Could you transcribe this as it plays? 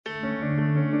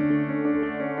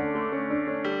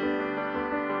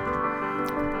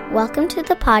Welcome to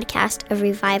the podcast of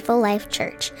Revival Life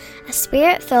Church, a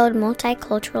spirit-filled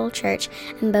multicultural church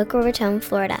in Boca Raton,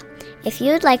 Florida. If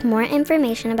you would like more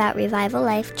information about Revival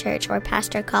Life Church or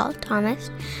Pastor Carl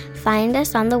Thomas, find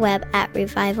us on the web at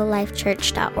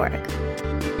revivallifechurch.org.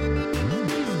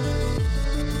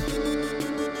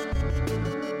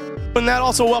 And that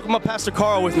also welcome up Pastor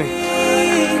Carl with me.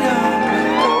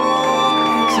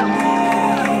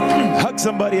 Hug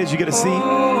somebody as you get a seat.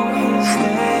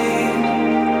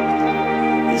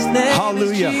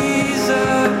 Hallelujah.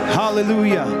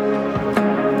 Hallelujah.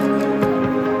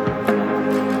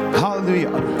 Hallelujah.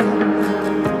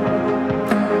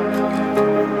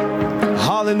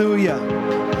 Hallelujah.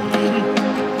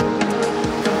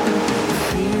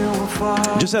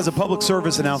 Just as a public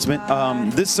service announcement,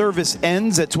 this service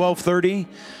ends at 12:30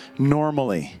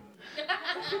 normally.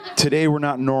 Today we're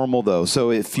not normal though,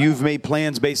 so if you've made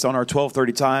plans based on our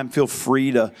 12:30 time, feel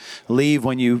free to leave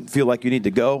when you feel like you need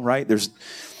to go. Right?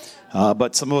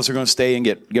 But some of us are going to stay and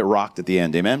get rocked at the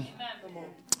end. Amen.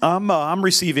 I'm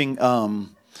receiving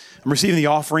the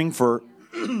offering for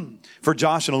for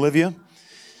Josh and Olivia.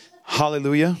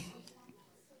 Hallelujah.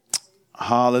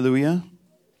 Hallelujah.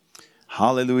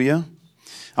 Hallelujah.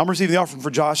 I'm receiving the offering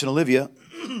for Josh and Olivia.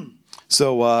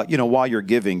 So while you're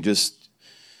giving, just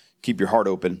keep your heart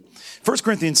open. 1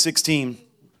 Corinthians 16.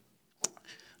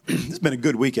 It's been a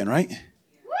good weekend, right? Woo!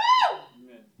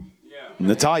 Yeah.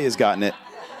 Natalia's gotten it.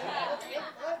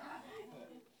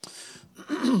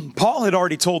 Paul had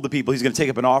already told the people he's going to take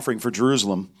up an offering for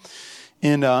Jerusalem.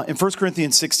 In 1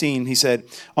 Corinthians 16, he said,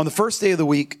 on the first day of the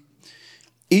week,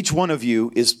 each one of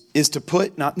you is to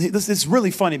put, now this is really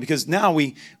funny because now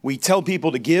we tell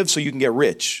people to give so you can get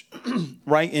rich,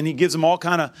 right? And he gives them all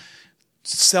kind of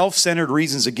self-centered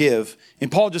reasons to give.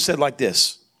 And Paul just said like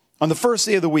this, on the first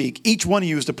day of the week, each one of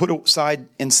you is to put aside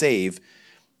and save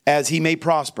as he may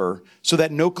prosper so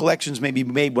that no collections may be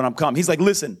made when I'm come. He's like,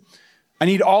 listen, I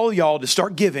need all of y'all to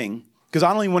start giving because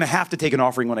I don't even want to have to take an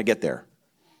offering when I get there.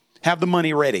 Have the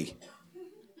money ready.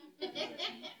 Can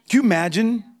you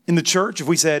imagine in the church if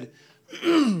we said,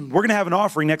 we're going to have an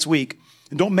offering next week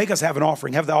and don't make us have an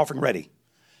offering, have the offering ready.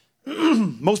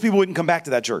 Most people wouldn't come back to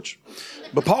that church.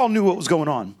 But Paul knew what was going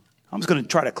on. I'm just going to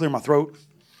try to clear my throat.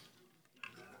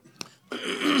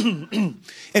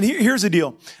 And here's the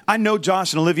deal. I know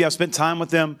Josh and Olivia. I've spent time with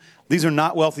them. These are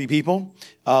not wealthy people.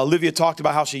 Olivia talked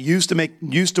about how she used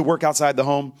to work outside the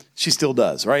home. She still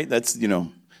does, right? That's,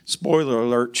 spoiler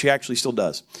alert, she actually still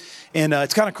does. And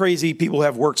it's kind of crazy. People who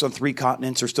have works on 3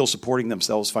 continents are still supporting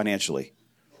themselves financially.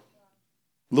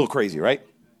 A little crazy, right?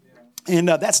 And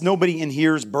that's nobody in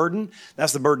here's burden.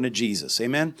 That's the burden of Jesus.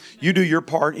 Amen. You do your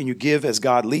part and you give as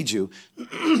God leads you.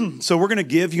 So we're going to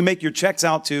give. You make your checks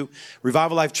out to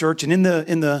Revival Life Church, and in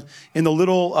the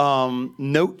little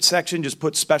note section, just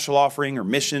put special offering or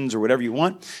missions or whatever you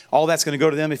want. All that's going to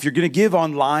go to them. If you're going to give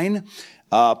online,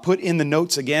 put in the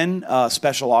notes again,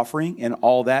 special offering and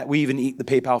all that. We even eat the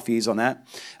PayPal fees on that.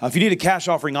 If you need a cash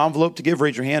offering envelope to give,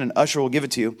 raise your hand and Usher will give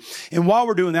it to you. And while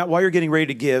we're doing that, while you're getting ready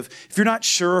to give, if you're not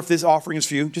sure if this offering is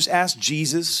for you, just ask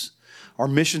Jesus, are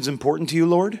missions important to you,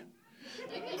 Lord?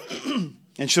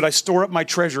 And should I store up my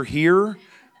treasure here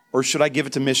or should I give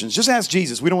it to missions? Just ask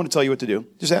Jesus. We don't want to tell you what to do.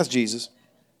 Just ask Jesus.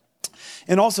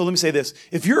 And also, let me say this.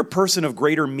 If you're a person of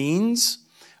greater means,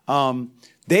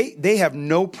 They have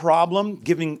no problem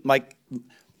giving, like,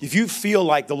 if you feel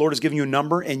like the Lord has given you a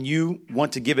number and you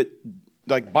want to give it,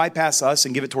 like, bypass us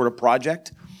and give it toward a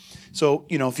project. So,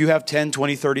 if you have $10,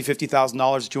 $20, $30,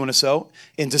 $50,000 that you want to sow,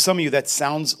 and to some of you that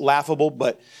sounds laughable,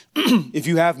 but if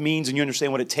you have means and you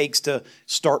understand what it takes to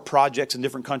start projects in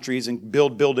different countries and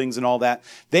build buildings and all that,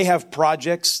 they have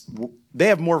projects, they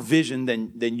have more vision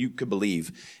than you could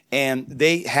believe. And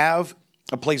they have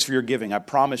a place for your giving, I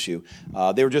promise you.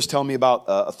 They were just telling me about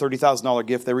a $30,000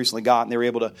 gift they recently got, and they were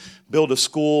able to build a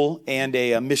school and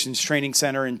a missions training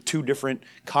center in 2 different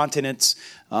continents.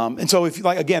 And so, if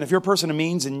you're a person of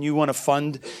means and you want to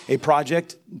fund a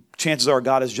project, chances are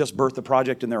God has just birthed the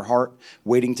project in their heart,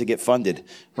 waiting to get funded.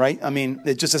 Right? I mean,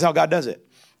 it just is how God does it.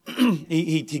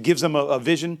 He gives them a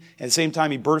vision, and at the same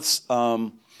time, He births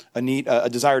a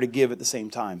desire to give at the same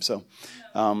time. So.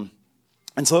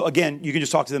 And so, again, you can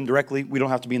just talk to them directly. We don't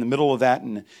have to be in the middle of that.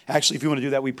 And actually, if you want to do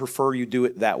that, we prefer you do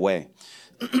it that way.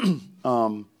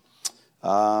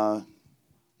 I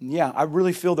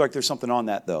really feel like there's something on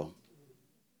that, though.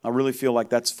 I really feel like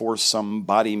that's for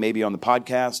somebody, maybe on the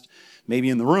podcast, maybe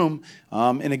in the room.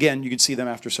 And again, you can see them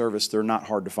after service. They're not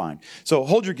hard to find. So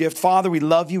hold your gift. Father, we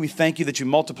love you. We thank you that you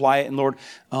multiply it. And Lord,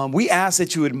 we ask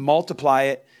that you would multiply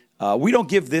it We don't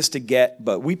give this to get,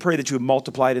 but we pray that you would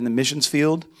multiply it in the missions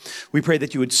field. We pray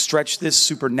that you would stretch this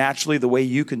supernaturally the way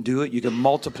you can do it. You can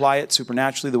multiply it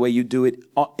supernaturally the way you do it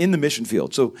in the mission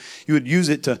field. So you would use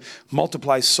it to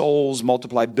multiply souls,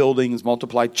 multiply buildings,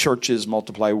 multiply churches,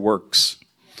 multiply works.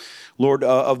 Lord,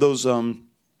 of those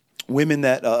women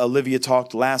that Olivia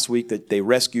talked last week that they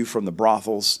rescue from the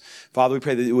brothels, Father, we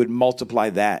pray that you would multiply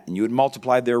that and you would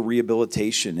multiply their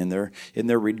rehabilitation and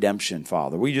their redemption,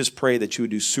 Father. We just pray that you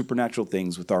would do supernatural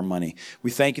things with our money.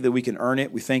 We thank you that we can earn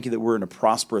it. We thank you that we're in a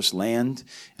prosperous land.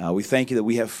 We thank you that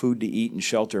we have food to eat and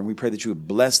shelter, and we pray that you would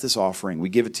bless this offering. We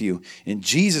give it to you in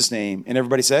Jesus' name. And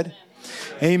everybody said,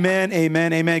 amen,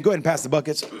 amen, amen. Go ahead and pass the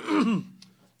buckets.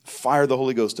 Fire the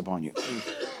Holy Ghost upon you.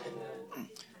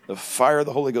 The fire of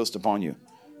the Holy Ghost upon you.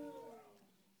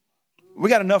 We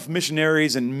got enough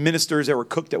missionaries and ministers that were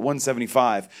cooked at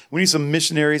 175. We need some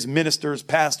missionaries, ministers,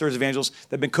 pastors, evangelists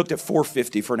that have been cooked at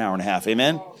 450 for an hour and a half.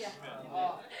 Amen?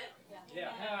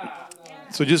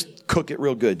 So just cook it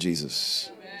real good, Jesus.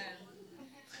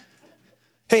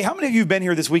 Hey, how many of you have been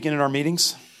here this weekend in our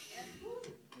meetings?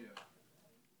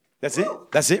 That's it?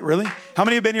 That's it, really? How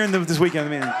many have been here this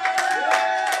weekend in the meeting?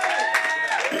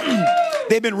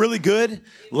 They've been really good.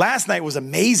 Last night was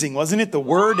amazing, wasn't it? The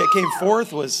word that came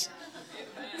forth was,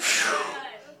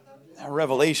 that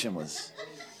revelation was.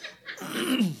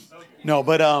 No,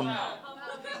 but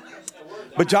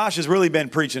Josh has really been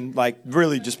preaching, like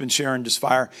really just been sharing just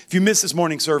fire. If you missed this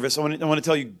morning service, I want to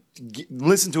tell you,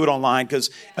 listen to it online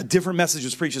because a different message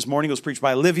was preached this morning. It was preached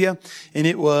by Olivia, and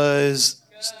it was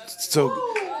so.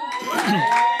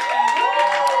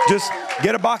 Just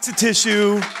get a box of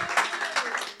tissue.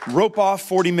 Rope off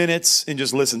 40 minutes and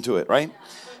just listen to it, right?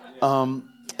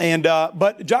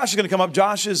 But Josh is going to come up.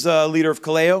 Josh is the leader of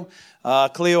Kaleo.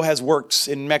 Kaleo has works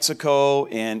in Mexico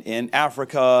and in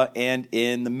Africa and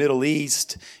in the Middle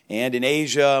East and in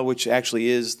Asia, which actually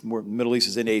is, Middle East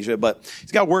is in Asia, but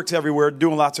he's got works everywhere,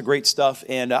 doing lots of great stuff.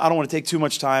 And I don't want to take too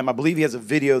much time. I believe he has a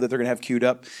video that they're going to have queued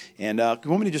up. And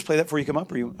you want me to just play that before you come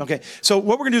up? Or you? Okay. So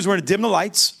what we're going to do is we're going to dim the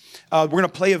lights. We're going to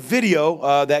play a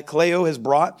video that Kaleo has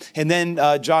brought, and then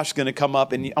Josh is going to come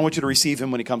up, and I want you to receive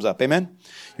him when he comes up. Amen?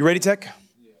 You ready, Tech? Yeah.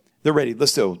 They're ready.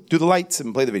 Let's do the lights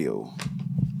and play the video.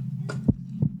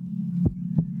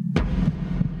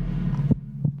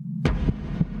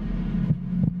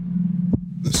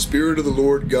 The Spirit of the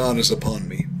Lord God is upon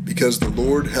me, because the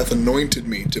Lord hath anointed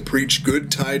me to preach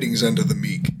good tidings unto the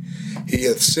meek. He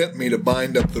hath sent me to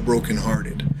bind up the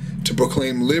brokenhearted, to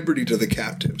proclaim liberty to the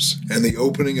captives, and the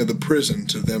opening of the prison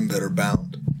to them that are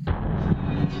bound.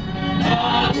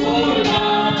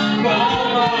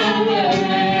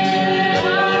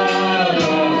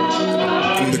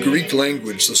 In the Greek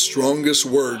language, the strongest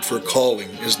word for calling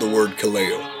is the word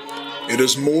kaleo. It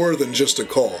is more than just a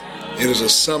call. It is a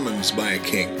summons by a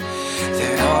king.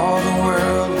 That all the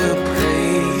world will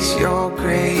praise your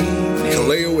great name.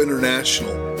 Kaleo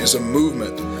International is a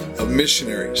movement of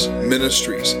missionaries,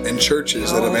 ministries, and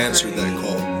churches that have answered that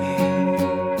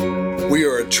call. We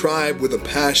are a tribe with a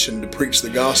passion to preach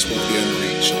the gospel to the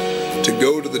unreached, to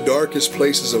go to the darkest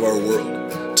places of our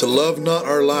world, to love not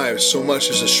our lives so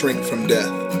much as to shrink from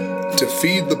death, to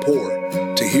feed the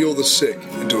poor, to heal the sick,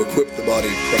 and to equip the body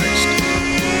of Christ.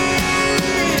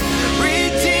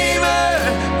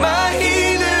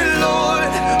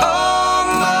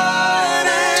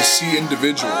 See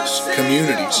individuals,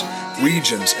 communities,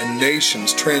 regions, and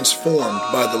nations transformed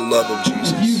by the love of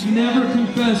Jesus. If you've never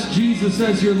confessed Jesus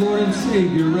as your Lord and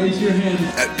Savior, raise your hand.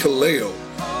 At Kaleo,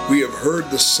 we have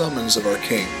heard the summons of our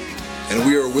King, and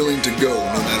we are willing to go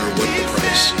no matter what the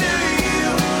price.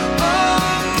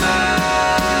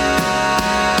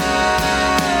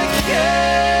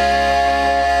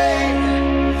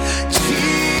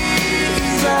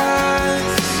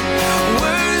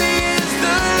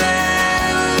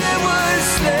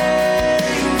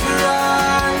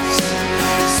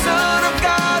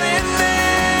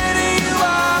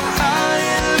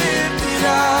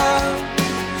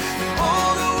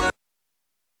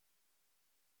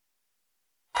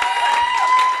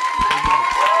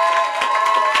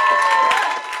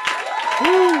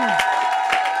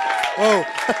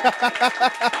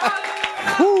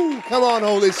 Whew, come on,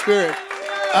 Holy Spirit.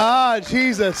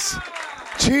 Jesus.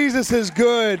 Jesus is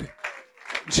good.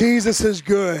 Jesus is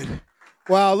good.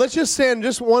 Wow, let's just stand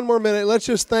just one more minute. Let's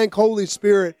just thank Holy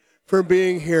Spirit for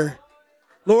being here.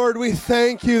 Lord, we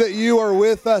thank you that you are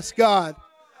with us, God.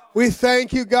 We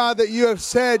thank you, God, that you have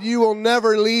said you will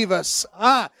never leave us.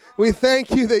 We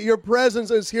thank you that your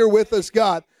presence is here with us,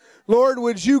 God. Lord,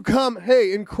 would you come,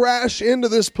 and crash into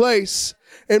this place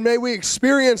And may we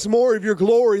experience more of your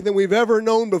glory than we've ever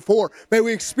known before. May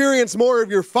we experience more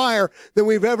of your fire than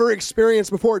we've ever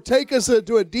experienced before. Take us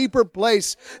to a deeper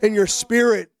place in your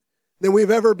spirit than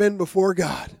we've ever been before,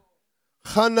 God.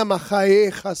 In the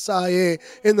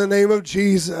name of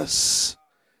Jesus.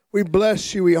 We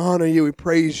bless you, we honor you, we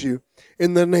praise you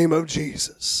in the name of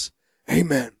Jesus.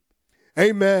 Amen.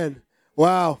 Amen.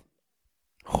 Wow.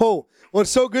 Oh, well,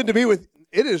 it's so good to be with.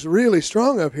 It is really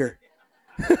strong up here.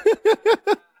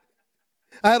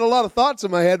 I had a lot of thoughts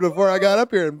in my head before I got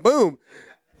up here, and boom.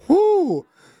 Whoo.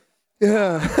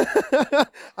 Yeah.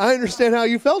 I understand how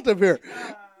you felt up here.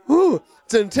 Whoo.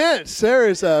 It's intense. There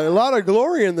is a lot of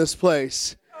glory in this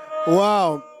place.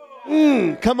 Wow.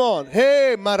 Come on.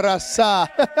 Hey, Marasa.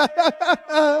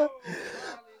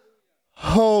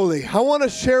 Holy. I want to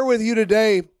share with you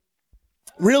today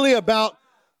really about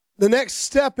the next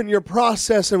step in your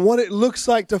process and what it looks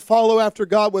like to follow after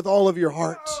God with all of your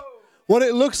heart. What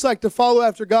it looks like to follow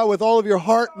after God with all of your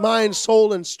heart, mind,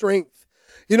 soul, and strength.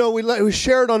 You know, we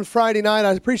shared on Friday night,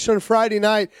 I preached on Friday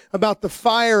night about the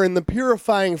fire and the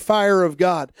purifying fire of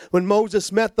God. When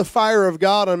Moses met the fire of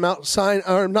God on Mount Sinai,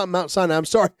 or not Mount Sinai, I'm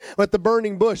sorry, but the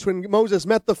burning bush, when Moses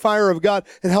met the fire of God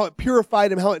and how it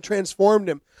purified him, how it transformed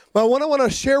him. But what I want to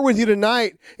share with you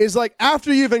tonight is like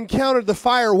after you've encountered the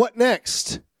fire, what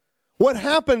next? What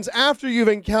happens after you've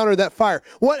encountered that fire?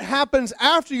 What happens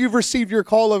after you've received your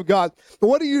call of God?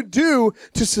 What do you do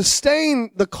to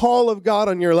sustain the call of God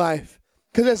on your life?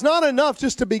 Because it's not enough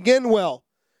just to begin well.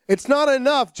 It's not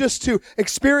enough just to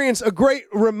experience a great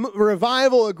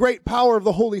revival, a great power of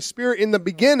the Holy Spirit in the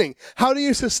beginning. How do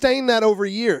you sustain that over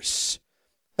years?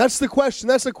 That's the question.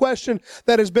 That's the question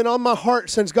that has been on my heart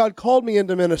since God called me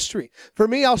into ministry. For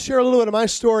me, I'll share a little bit of my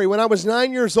story. When I was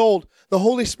 9 years old, the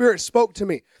Holy Spirit spoke to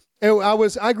me. And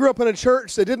I grew up in a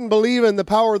church that didn't believe in the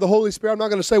power of the Holy Spirit. I'm not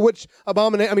going to say which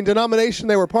denomination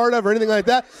they were part of or anything like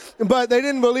that, but they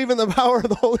didn't believe in the power of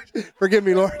the Holy Spirit. Forgive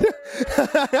me, Lord.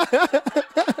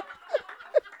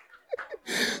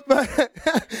 but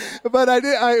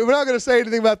we're not going to say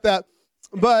anything about that.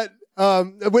 But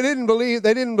they didn't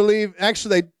believe,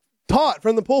 actually they taught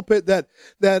from the pulpit that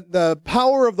the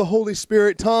power of the Holy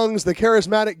Spirit, tongues, the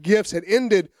charismatic gifts had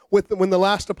ended when the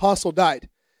last apostle died.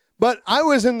 But I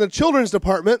was in the children's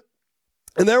department,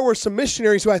 and there were some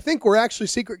missionaries who I think were actually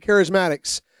secret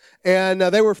charismatics. And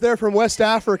they were there from West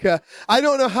Africa. I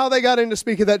don't know how they got in to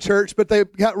speak at that church, but they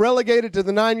got relegated to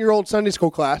the 9-year-old Sunday school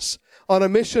class on a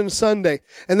mission Sunday.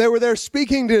 And they were there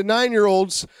speaking to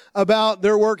 9-year-olds about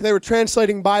their work. They were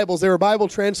translating Bibles. They were Bible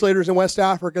translators in West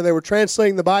Africa. They were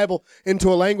translating the Bible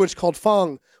into a language called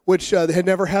Fang, which they had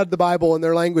never had the Bible in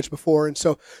their language before. And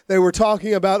so they were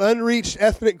talking about unreached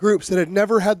ethnic groups that had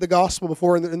never had the gospel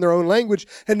before in their own language,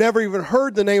 had never even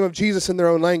heard the name of Jesus in their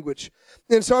own language.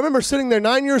 And so I remember sitting there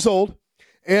 9 years old,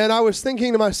 and I was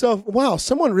thinking to myself, wow,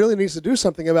 someone really needs to do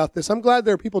something about this. I'm glad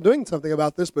there are people doing something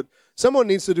about this, but someone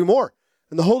needs to do more.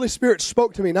 And the Holy Spirit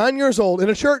spoke to me, 9 years old, in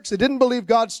a church that didn't believe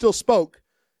God still spoke.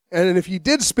 And if you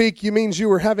did speak, you means you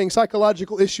were having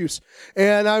psychological issues.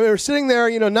 And I remember sitting there,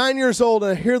 9 years old,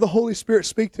 and I hear the Holy Spirit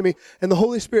speak to me. And the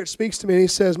Holy Spirit speaks to me, and he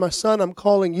says, my son, I'm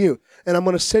calling you, and I'm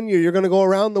going to send you. You're going to go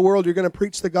around the world. You're going to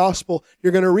preach the gospel.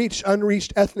 You're going to reach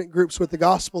unreached ethnic groups with the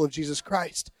gospel of Jesus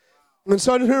Christ. And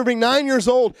so I just remember being 9 years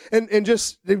old and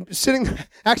just sitting.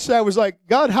 Actually, I was like,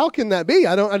 God, how can that be?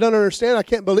 I don't understand. I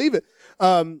can't believe it.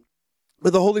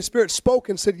 But the Holy Spirit spoke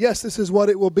and said, yes, this is what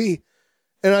it will be.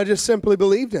 And I just simply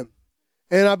believed him.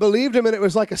 And I believed him, and it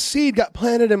was like a seed got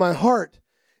planted in my heart.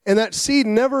 And that seed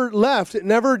never left. It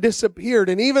never disappeared.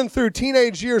 And even through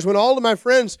teenage years, when all of my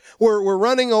friends were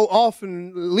running off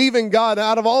and leaving God,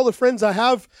 out of all the friends I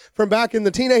have from back in the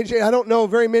teenage age, I don't know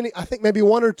very many. I think maybe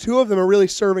one or two of them are really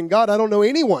serving God. I don't know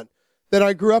anyone that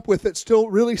I grew up with that's still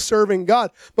really serving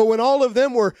God. But when all of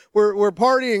them were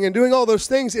partying and doing all those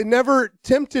things, it never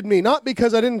tempted me. Not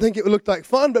because I didn't think it looked like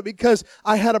fun, but because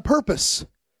I had a purpose.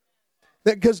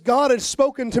 Because God had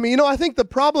spoken to me. I think the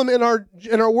problem in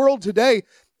our world today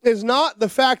is not the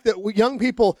fact that young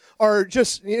people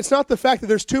it's not the fact that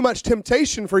there's too much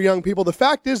temptation for young people. The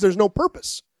fact is there's no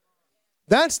purpose.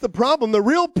 That's the problem. The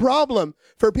real problem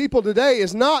for people today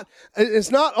is not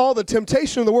all the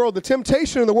temptation in the world. The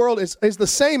temptation in the world is the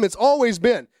same. It's always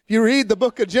been. If you read the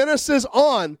book of Genesis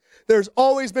on, there's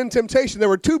always been temptation. There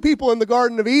were two people in the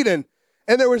Garden of Eden,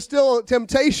 and there was still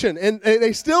temptation, and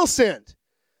they still sinned.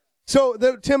 So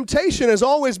the temptation has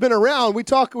always been around. We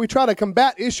try to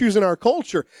combat issues in our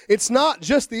culture. It's not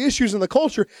just the issues in the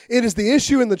culture. It is the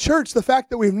issue in the church, the fact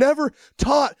that we've never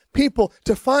taught people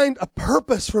to find a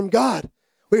purpose from God.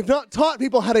 We've not taught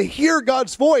people how to hear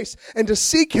God's voice and to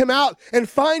seek Him out and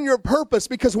find your purpose.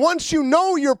 Because once you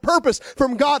know your purpose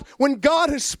from God, when God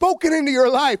has spoken into your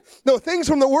life, the things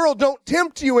from the world don't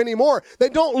tempt you anymore. They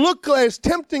don't look as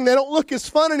tempting. They don't look as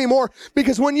fun anymore.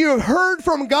 Because when you have heard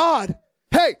from God,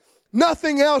 hey,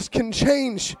 nothing else can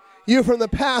change you from the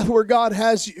path where God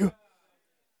has you.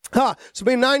 So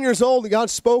being 9 years old, God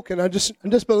spoke, and I just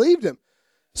believed Him.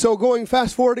 So going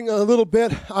fast forwarding a little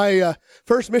bit,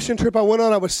 first mission trip I went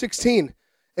on, I was 16.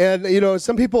 And,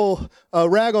 some people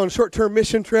rag on short-term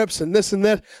mission trips and this and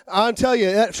that. I'll tell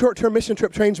you, that short-term mission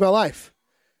trip changed my life.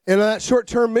 And on that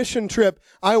short-term mission trip,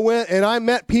 I went and I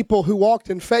met people who walked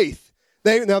in faith.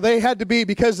 They had to be,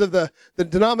 because of the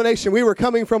denomination we were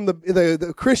coming from,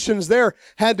 the Christians there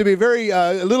had to be very,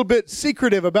 a little bit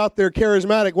secretive about their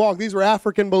charismatic walk. These were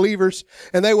African believers,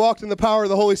 and they walked in the power of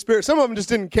the Holy Spirit. Some of them just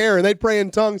didn't care, and they'd pray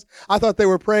in tongues. I thought they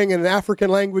were praying in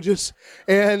African languages,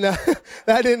 and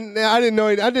I didn't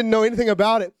know anything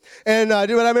about it. And I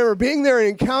remember being there and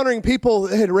encountering people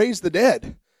that had raised the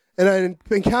dead, and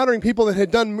encountering people that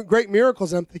had done great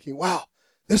miracles. And I'm thinking, wow,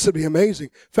 this would be amazing.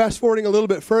 Fast forwarding a little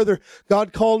bit further,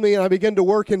 God called me and I began to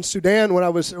work in Sudan when I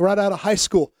was right out of high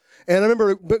school. And I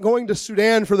remember going to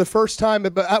Sudan for the first time,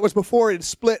 but that was before it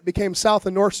split, became South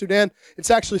and North Sudan.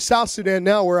 It's actually South Sudan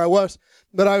now where I was.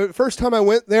 But first time I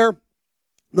went there,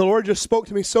 the Lord just spoke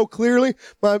to me so clearly.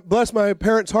 Bless my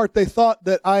parents' heart, they thought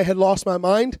that I had lost my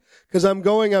mind because I'm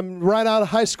right out of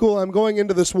high school. I'm going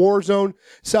into this war zone,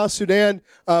 South Sudan,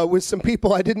 with some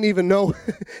people I didn't even know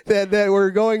that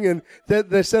were going, and that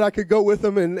they said I could go with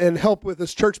them and help with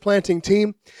this church planting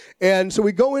team. And so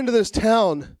we go into this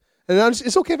town, and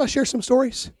it's okay if I share some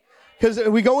stories? Because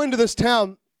we go into this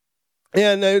town,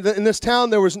 and in this town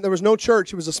there was no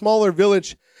church. It was a smaller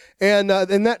village. And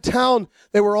in that town,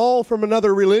 they were all from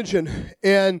another religion,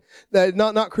 and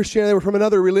not Christianity. They were from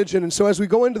another religion. And so, as we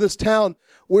go into this town,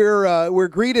 we're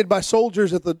greeted by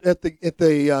soldiers at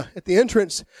the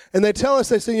entrance, and they tell us,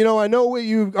 they say, I know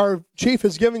our chief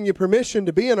has given you permission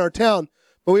to be in our town,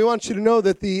 but we want you to know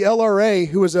that the LRA,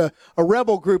 who was a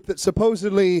rebel group that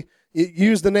supposedly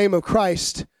used the name of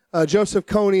Christ, Joseph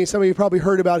Kony, some of you probably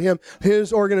heard about him.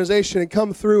 His organization had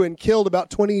come through and killed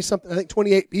about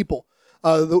 28 people.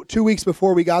 2 weeks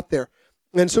before we got there.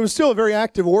 And so it was still a very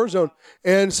active war zone.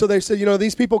 And so they said,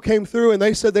 these people came through and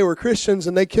they said they were Christians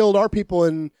and they killed our people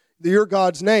in your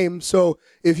God's name. So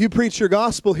if you preach your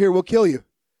gospel here, we'll kill you,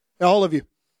 all of you.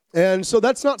 And so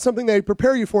that's not something they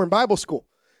prepare you for in Bible school.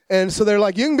 And so they're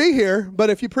like, you can be here, but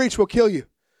if you preach, we'll kill you.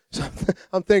 So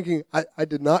I'm thinking,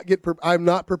 I'm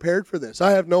not prepared for this.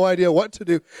 I have no idea what to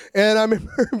do. And I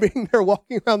remember being there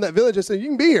walking around that village. I said, you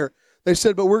can be here. They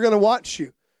said, but we're going to watch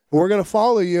you. We're going to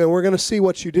follow you, and we're going to see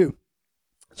what you do.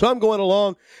 So I'm going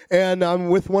along, and I'm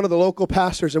with one of the local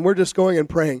pastors, and we're just going and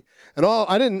praying.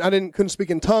 And couldn't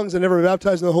speak in tongues. I never been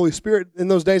baptized in the Holy Spirit in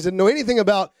those days. Didn't know anything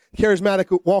about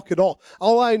charismatic walk at all.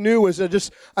 All I knew was I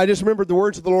just remembered the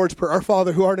words of the Lord's Prayer. Our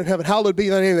Father who art in heaven, hallowed be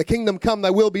thy name. The kingdom come, thy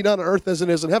will be done on earth as it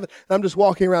is in heaven. And I'm just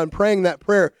walking around praying that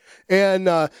prayer. And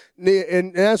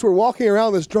as we're walking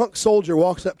around, this drunk soldier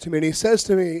walks up to me, and he says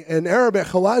to me in Arabic,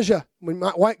 Khalaja,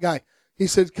 my white guy, he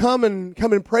said, come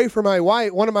and pray for my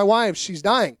wife, one of my wives, she's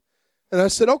dying. And I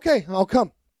said, okay, I'll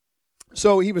come.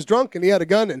 So he was drunk and he had a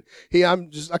gun, and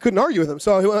I couldn't argue with him.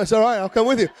 So I said, all right, I'll come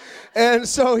with you. And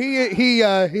so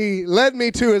he led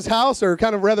me to his house, or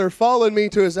kind of rather followed me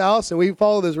to his house, and we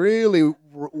followed this really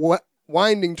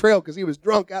winding trail because he was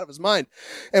drunk out of his mind.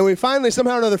 And we finally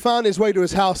somehow or another found his way to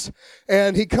his house,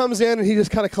 and he comes in and he just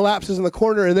kind of collapses in the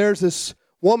corner, and there's this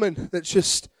woman that's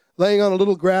just laying on a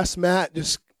little grass mat,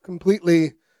 just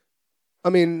completely,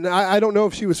 I don't know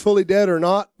if she was fully dead or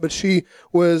not, but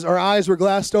her eyes were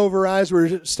glassed over, her eyes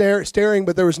were staring,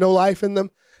 but there was no life in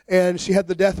them. And she had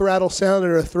the death rattle sound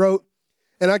in her throat.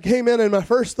 And I came in, and my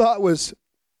first thought was,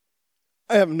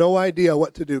 I have no idea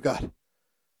what to do, God.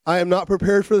 I am not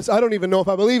prepared for this. I don't even know if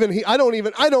I believe in I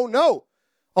don't know.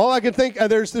 All I can think,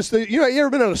 there's this, you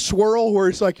ever been on a swirl where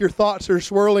it's like your thoughts are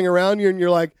swirling around you, and you're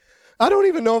like, I don't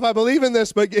even know if I believe in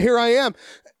this, but here I am.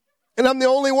 And I'm the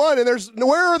only one. And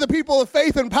where are the people of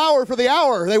faith and power for the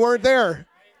hour? They weren't there.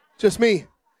 Just me.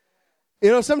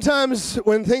 Sometimes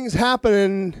when things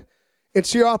happen,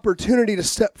 it's your opportunity to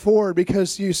step forward,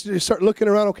 because you start looking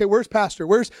around. Okay, where's pastor?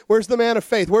 Where's the man of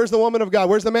faith? Where's the woman of God?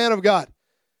 Where's the man of God?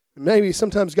 And maybe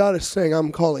sometimes God is saying,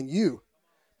 I'm calling you,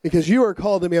 because you are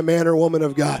called to be a man or woman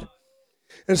of God.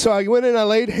 And so I went in, I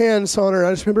laid hands on her.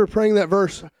 I just remember praying that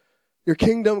verse. Your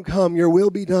kingdom come, your will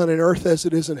be done in earth as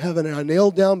it is in heaven. And I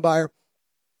knelt down by her.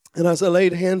 And as I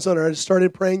laid hands on her, I just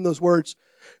started praying those words.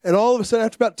 And all of a sudden,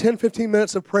 after about 10, 15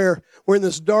 minutes of prayer, we're in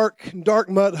this dark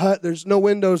mud hut. There's no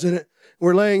windows in it.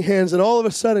 We're laying hands, and all of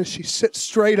a sudden she sits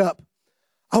straight up.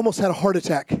 I almost had a heart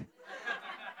attack.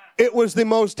 It was the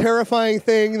most terrifying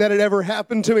thing that had ever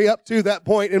happened to me up to that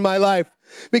point in my life.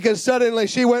 Because suddenly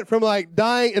she went from like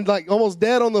dying and like almost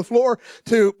dead on the floor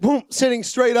to boom, sitting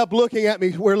straight up looking at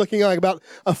me. We're looking like about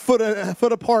a foot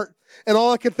apart. And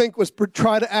all I could think was,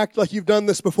 try to act like you've done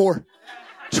this before.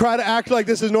 Try to act like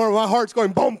this is normal. My heart's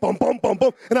going boom, boom, boom, boom,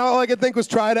 boom. And all I could think was,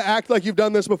 try to act like you've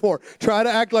done this before. Try to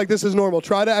act like this is normal.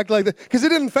 Try to act like this. Because it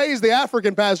didn't faze the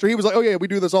African pastor. He was like, oh yeah, we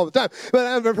do this all the time.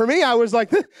 But for me, I was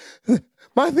like,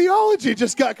 my theology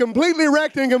just got completely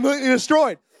wrecked and completely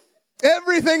destroyed.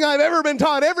 Everything I've ever been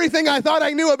taught, everything I thought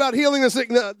I knew about healing the sick,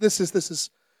 no, this is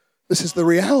the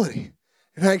reality.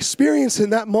 And I experienced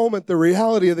in that moment the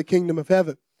reality of the kingdom of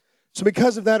heaven. So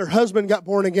because of that, her husband got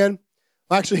born again.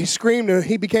 Actually, he screamed and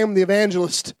he became the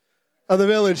evangelist of the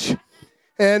village.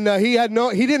 And he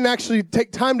didn't actually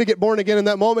take time to get born again in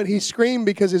that moment. He screamed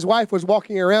because his wife was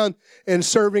walking around and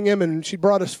serving him, and she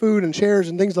brought us food and chairs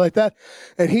and things like that.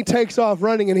 And he takes off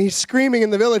running, and he's screaming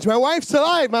in the village, my wife's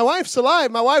alive, my wife's alive,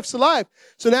 my wife's alive.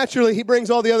 So naturally, he brings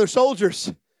all the other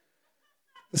soldiers,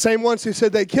 the same ones who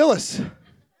said they'd kill us,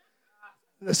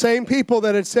 the same people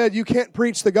that had said, you can't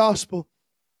preach the gospel.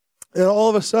 And all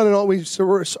of a sudden,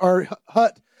 our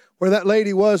hut where that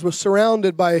lady was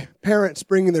surrounded by parents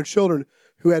bringing their children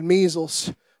who had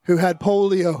measles, who had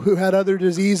polio, who had other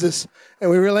diseases.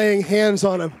 And we were laying hands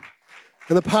on them.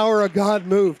 And the power of God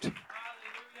moved.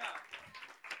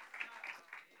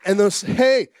 And those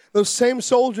same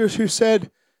soldiers who said,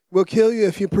 we'll kill you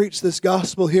if you preach this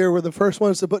gospel here, were the first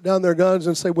ones to put down their guns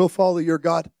and say, we'll follow your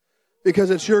God. Because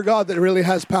it's your God that really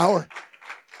has power.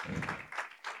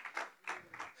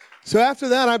 So after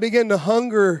that, I began to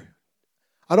hunger.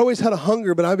 I'd always had a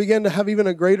hunger, but I began to have even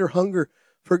a greater hunger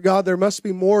for God. There must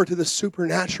be more to this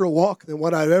supernatural walk than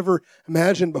what I've ever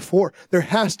imagined before. There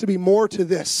has to be more to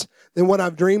this than what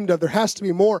I've dreamed of. There has to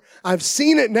be more. I've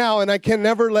seen it now, and I can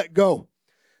never let go.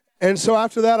 And so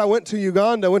after that, I went to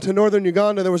Uganda. I went to northern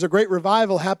Uganda. There was a great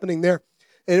revival happening there.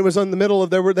 And it was in the middle of,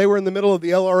 they were in the middle of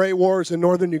the LRA wars in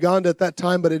northern Uganda at that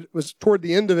time, but it was toward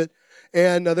the end of it.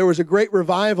 And there was a great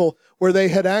revival where they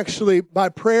had actually, by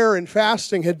prayer and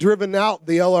fasting, had driven out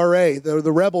the LRA,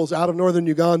 the rebels, out of northern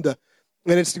Uganda.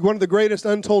 And it's one of the greatest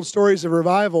untold stories of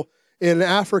revival in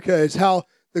Africa is how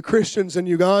the Christians in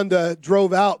Uganda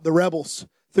drove out the rebels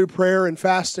through prayer and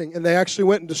fasting. And they actually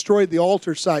went and destroyed the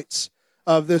altar sites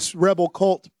of this rebel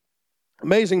cult.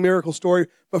 Amazing miracle story,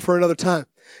 but for another time.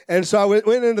 And so I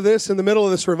went into this in the middle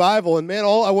of this revival. And man,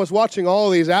 I was watching all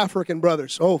of these African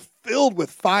brothers, filled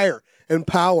with fire and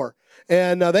power.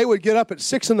 And they would get up at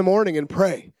 6 a.m. and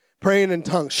pray. Praying in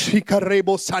tongues. And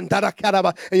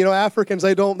Africans,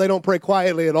 they don't pray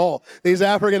quietly at all. These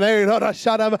Africans,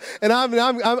 and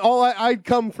I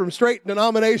come from straight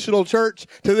denominational church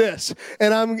to this.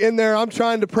 And I'm in there, I'm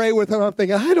trying to pray with them. I'm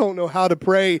thinking, I don't know how to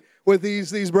pray with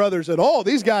these brothers at all.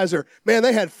 These guys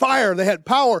they had fire, they had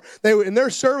power. In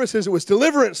their services, it was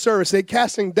deliverance service. They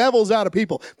casting devils out of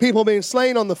people being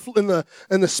slain in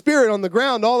the spirit on the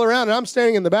ground all around. And I'm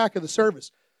standing in the back of the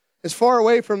service, as far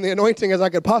away from the anointing as I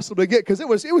could possibly get, because it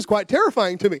was quite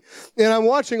terrifying to me. And I'm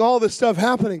watching all this stuff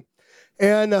happening.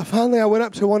 And finally I went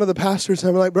up to one of the pastors and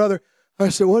I'm like, brother, I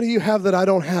said, what do you have that I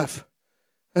don't have?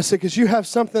 I said, because you have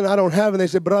something I don't have. And they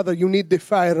said, brother, you need the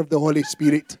fire of the Holy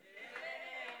Spirit.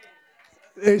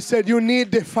 They said, you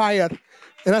need the fire.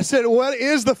 And I said, what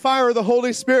is the fire of the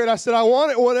Holy Spirit? I said, I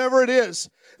want it, whatever it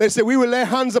is. They said, we will lay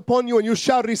hands upon you and you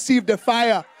shall receive the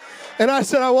fire. And I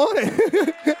said, I want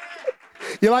it.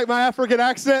 You like my African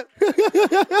accent?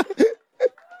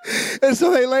 And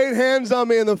so they laid hands on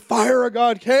me and the fire of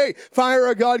God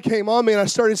came on me and I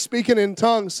started speaking in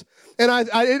tongues. And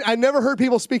I never heard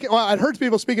people speak, I'd heard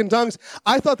people speak in tongues.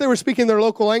 I thought they were speaking their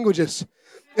local languages.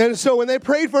 And so when they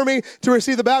prayed for me to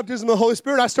receive the baptism of the Holy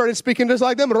Spirit, I started speaking just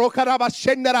like them. So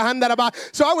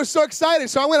I was so excited.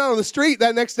 So I went out on the street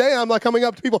that next day, and I'm like coming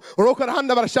up to people, because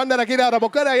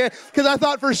I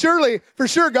thought for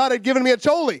sure God had given me a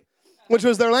choli, which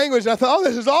was their language. And I thought,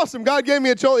 this is awesome. God gave me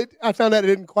a choli. I found out it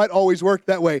didn't quite always work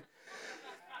that way.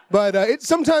 But it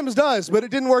sometimes does, but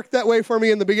it didn't work that way for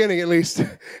me in the beginning, at least.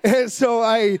 And so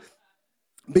I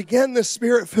began this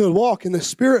Spirit-filled walk, and the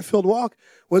Spirit-filled walk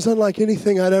was unlike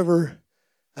anything I'd ever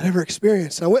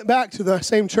experienced. I went back to the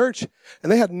same church,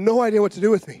 and they had no idea what to do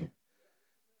with me.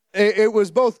 It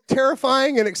was both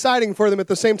terrifying and exciting for them at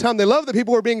the same time. They loved that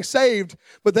people were being saved,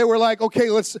 but they were like, okay,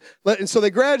 and so they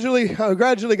gradually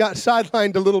got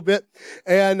sidelined a little bit.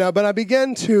 And but I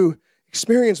began to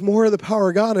experience more of the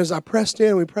power of God as I pressed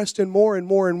in. We pressed in more and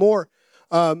more and more.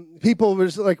 people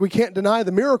was like, we can't deny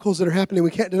the miracles that are happening.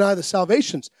 We can't deny the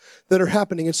salvations that are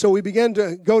happening. And so we began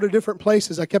to go to different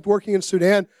places. I kept working in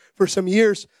Sudan for some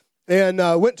years and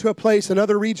went to a place,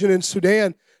 another region in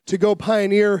Sudan, to go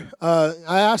pioneer.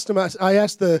 I asked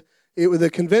the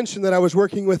convention that I was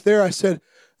working with there, I said,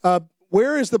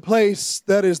 where is the place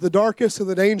that is the darkest and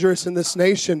the dangerous in this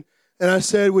nation? And I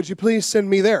said, would you please send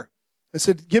me there? I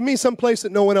said, give me some place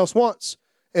that no one else wants.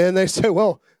 And they said,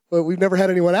 well, we've never had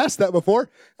anyone ask that before,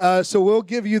 so we'll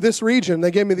give you this region.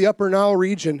 They gave me the Upper Nile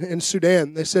region in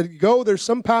Sudan. They said, go, there's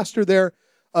some pastor there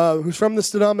who's from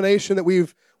this denomination that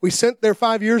we sent there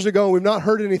 5 years ago, and we've not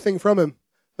heard anything from him.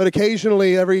 But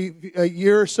occasionally, every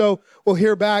year or so, we'll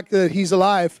hear back that he's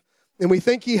alive. And we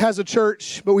think he has a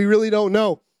church, but we really don't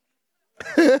know.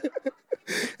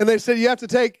 And they said, you have to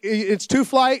take, it's 2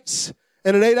 flights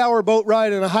and an 8-hour boat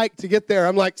ride and a hike to get there.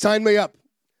 I'm like, sign me up.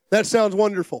 That sounds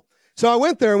wonderful. So I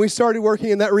went there and we started working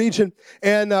in that region,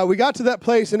 and we got to that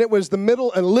place, and it was the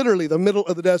middle, and literally the middle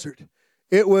of the desert.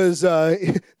 It was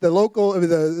the local,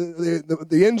 the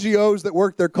NGOs that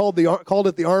worked there called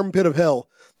it the armpit of hell.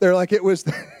 They're like, it was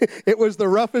the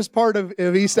roughest part of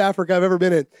East Africa I've ever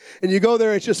been in. And you go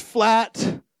there, it's just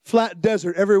flat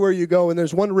desert everywhere you go, and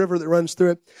there's one river that runs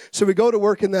through it. So we go to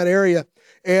work in that area,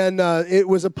 and it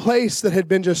was a place that had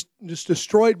been just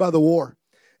destroyed by the war.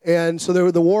 And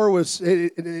so the war was,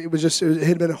 it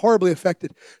had been horribly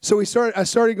affected. So I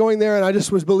started going there, and I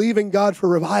just was believing God for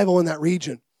revival in that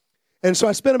region. And so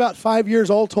I spent about 5 years,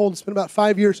 all told, about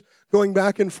 5 years going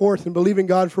back and forth and believing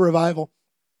God for revival.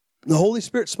 The Holy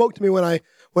Spirit spoke to me when I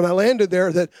landed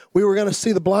there that we were going to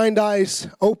see the blind eyes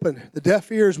open, the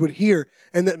deaf ears would hear,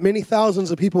 and that many thousands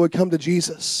of people would come to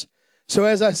Jesus. So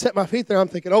as I set my feet there, I'm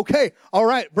thinking, okay, all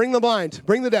right, bring the blind,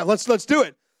 bring the deaf, let's do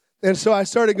it. And so I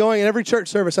started going in every church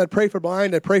service. I'd pray for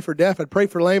blind, I'd pray for deaf, I'd pray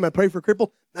for lame, I'd pray for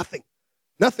crippled.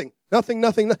 Nothing.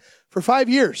 For 5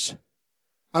 years,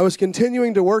 I was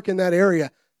continuing to work in that area,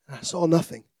 and I saw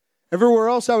nothing. Everywhere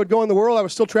else I would go in the world, I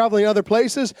was still traveling other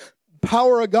places.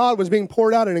 Power of God was being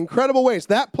poured out in incredible ways.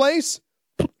 That place,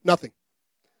 nothing.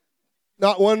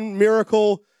 Not one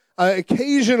miracle.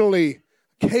 Occasionally,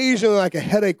 like a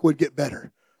headache would get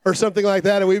better or something like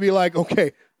that, and we'd be like,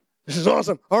 okay, this is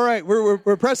awesome. All right,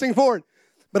 we're pressing forward.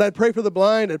 But I'd pray for the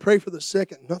blind, I'd pray for the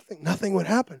sick, and nothing would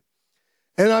happen.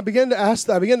 And I began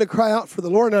to cry out for the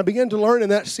Lord, and I began to learn in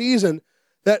that season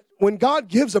that when God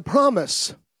gives a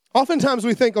promise, oftentimes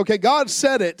we think, okay, God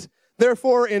said it,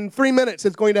 therefore in 3 minutes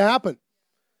it's going to happen.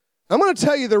 I'm going to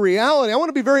tell you the reality. I want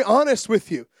to be very honest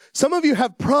with you. Some of you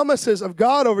have promises of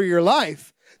God over your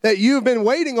life that you've been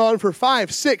waiting on for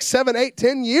 5, 6, 7, 8,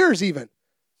 10 years even.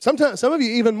 Sometimes, some of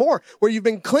you even more, where you've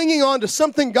been clinging on to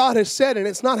something God has said and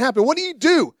it's not happening. What do you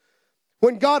do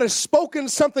when God has spoken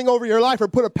something over your life or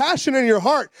put a passion in your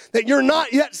heart that you're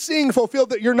not yet seeing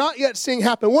fulfilled, that you're not yet seeing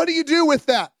happen? What do you do with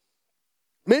that?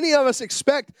 Many of us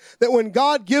expect that when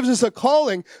God gives us a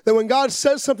calling, that when God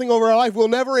says something over our life, we'll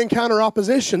never encounter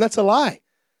opposition. That's a lie.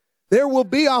 There will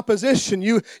be opposition.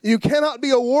 You cannot be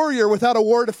a warrior without a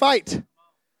war to fight.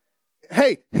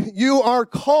 Hey, you are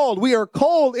called. We are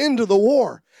called into the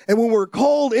war. And when we're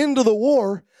called into the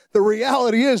war, the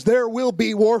reality is there will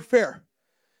be warfare.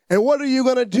 And what are you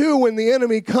going to do when the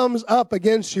enemy comes up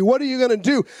against you? What are you going to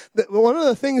do? One of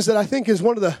the things that I think is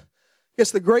one of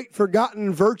the great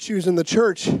forgotten virtues in the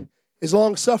church is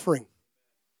long-suffering.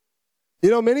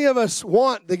 You know, many of us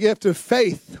want the gift of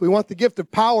faith. We want the gift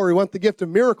of power. We want the gift of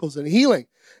miracles and healing.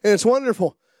 And it's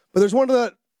wonderful. But there's one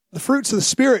of the fruits of the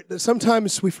Spirit that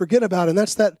sometimes we forget about, and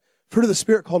that's that fruit of the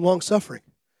Spirit called long-suffering.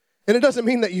 And it doesn't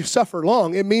mean that you suffer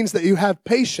long. It means that you have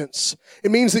patience.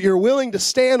 It means that you're willing to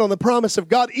stand on the promise of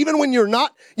God, even when you're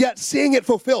not yet seeing it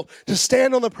fulfilled, to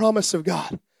stand on the promise of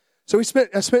God. So I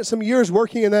spent some years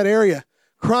working in that area,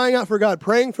 crying out for God,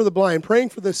 praying for the blind, praying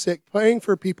for the sick, praying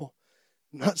for people,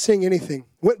 not seeing anything.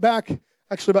 Went back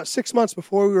actually about 6 months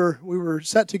before we were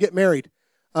set to get married.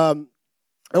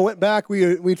 I went back.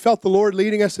 We'd felt the Lord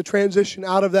leading us to transition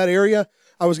out of that area.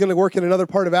 I was going to work in another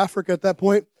part of Africa at that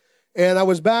point. And I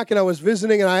was back and I was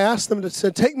visiting, and I asked them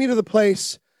to take me to the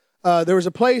place. There was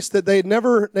a place that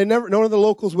none of the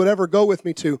locals would ever go with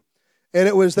me to.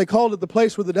 And they called it the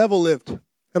place where the devil lived.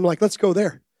 I'm like, let's go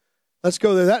there. Let's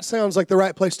go there. That sounds like the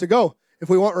right place to go if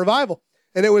we want revival.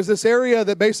 And it was this area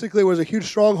that basically was a huge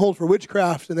stronghold for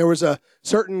witchcraft. And there was a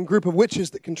certain group of witches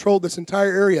that controlled this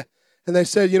entire area. And they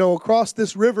said, across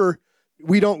this river,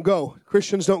 we don't go.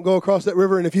 Christians don't go across that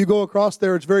river. And if you go across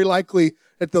there, it's very likely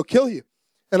that they'll kill you.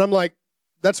 And I'm like,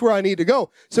 that's where I need to go.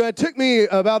 So it took me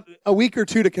about a week or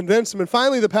two to convince them. And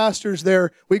finally, the pastors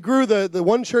there, we grew the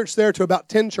one church there to about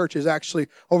 10 churches, actually,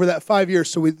 over that 5 years.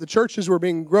 So the churches were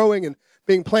growing and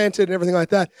being planted and everything like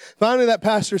that. Finally, that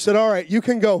pastor said, all right, you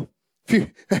can go.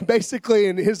 Basically,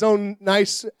 in his own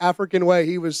nice African way,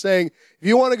 he was saying, if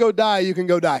you want to go die, you can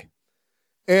go die.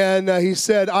 And he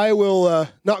said, I will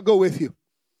not go with you.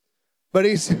 But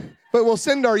we'll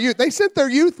send our youth. They sent their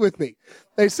youth with me.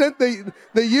 They sent the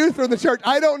youth from the church.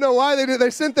 I don't know why they did.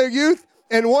 They sent their youth.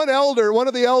 And one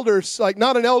of the elders, like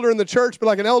not an elder in the church, but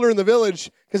like an elder in the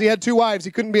village, because he had 2 wives.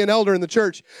 He couldn't be an elder in the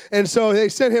church. And so they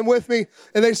sent him with me.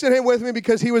 And they sent him with me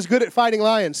because he was good at fighting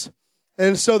lions.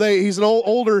 And so he's an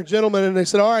older gentleman. And they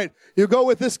said, all right, you go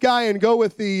with this guy and go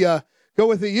with the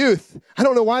youth. I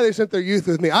don't know why they sent their youth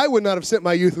with me. I would not have sent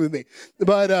my youth with me.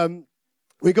 But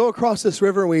we go across this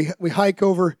river, and we hike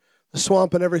over the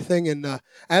swamp and everything. And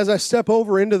as I step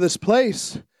over into this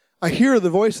place, I hear the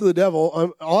voice of the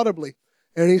devil audibly.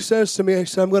 And he says to me, I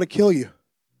said, I'm going to kill you.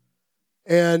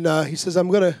 And he says, I'm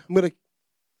going to.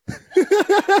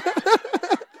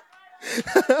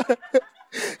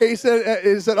 He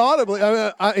said audibly,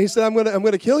 he said, I'm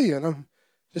going to kill you. And I'm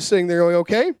just sitting there going,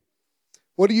 okay.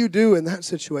 What do you do in that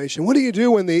situation? What do you do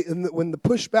when the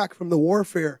pushback from the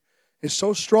warfare is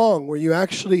so strong, where you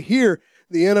actually hear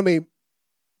the enemy,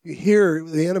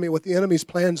 what the enemy's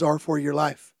plans are for your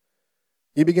life?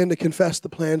 You begin to confess the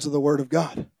plans of the Word of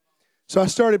God. So I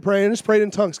started praying, just prayed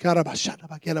in tongues,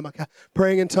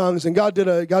 praying in tongues, and God did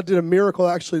a miracle,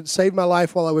 actually, that saved my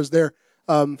life while I was there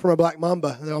from a black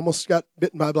mamba. I almost got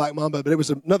bitten by a black mamba,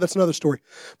 but that's another story.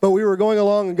 But we were going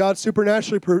along, and God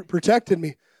supernaturally protected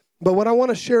me. But what I want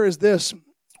to share is this.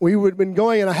 We had been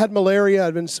going, and I had malaria.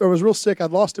 I was real sick.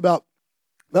 I'd lost about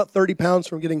 30 pounds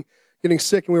from getting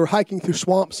sick, and we were hiking through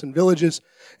swamps and villages,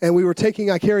 and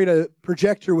I carried a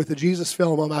projector with a Jesus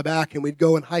film on my back, and we'd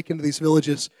go and hike into these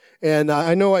villages. And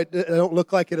I know I don't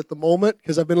look like it at the moment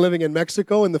because I've been living in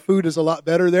Mexico, and the food is a lot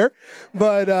better there.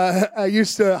 But I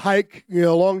used to hike,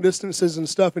 long distances and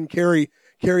stuff, and carry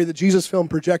the Jesus film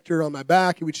projector on my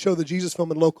back, and we'd show the Jesus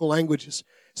film in local languages.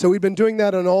 So we've been doing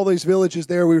that in all these villages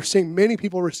there. We were seeing many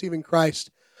people receiving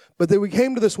Christ. But then we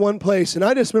came to this one place, and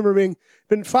I just remember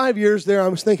been 5 years there. I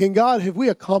was thinking, God, have we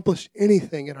accomplished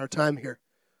anything in our time here?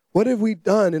 What have we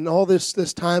done in all this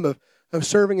time of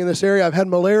serving in this area? I've had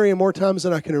malaria more times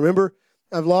than I can remember.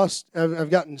 I've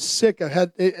gotten sick.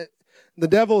 The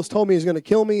devil has told me he's going to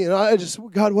kill me.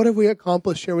 And God, what have we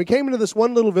accomplished here? And we came into this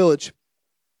one little village.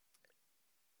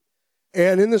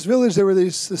 And in this village, there were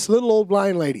this little old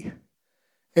blind lady.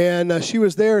 And she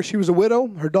was there. She was a widow.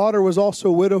 Her daughter was also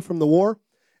a widow from the war.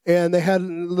 And they had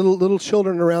little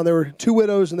children around. There were 2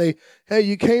 widows, and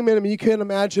you came in, you can't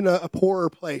imagine a poorer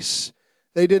place.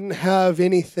 They didn't have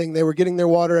anything. They were getting their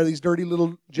water out of these dirty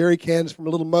little jerry cans from a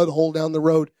little mud hole down the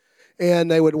road.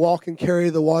 And they would walk and carry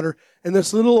the water. And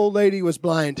this little old lady was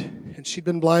blind. And she'd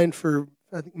been blind for,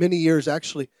 I think, many years,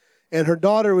 actually. And her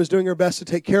daughter was doing her best to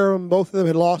take care of them. Both of them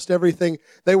had lost everything.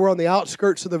 They were on the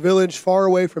outskirts of the village, far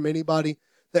away from anybody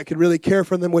that could really care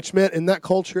for them, which meant, in that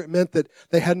culture, it meant that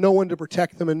they had no one to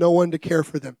protect them and no one to care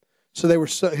for them. So they were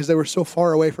so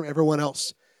far away from everyone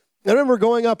else. I remember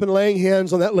going up and laying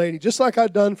hands on that lady, just like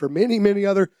I'd done for many, many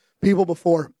other people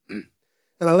before.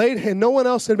 And no one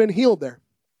else had been healed there.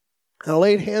 And I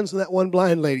laid hands on that one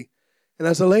blind lady. And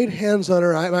as I laid hands on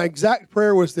her, my exact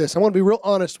prayer was this. I want to be real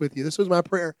honest with you. This was my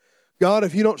prayer. God,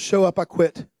 if you don't show up, I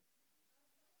quit.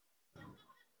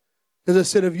 Because I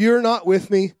said, if you're not with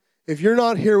me, if you're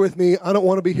not here with me, I don't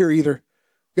want to be here either.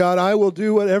 God, I will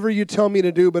do whatever you tell me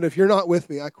to do, but if you're not with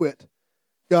me, I quit.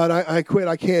 God, I quit.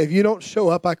 I can't. If you don't show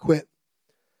up, I quit.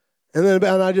 And then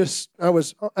I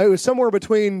was somewhere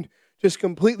between just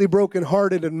completely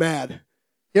brokenhearted and mad.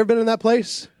 You ever been in that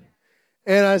place?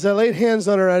 And as I laid hands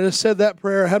on her, I just said that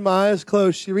prayer. I had my eyes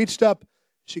closed. She reached up,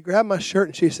 she grabbed my shirt,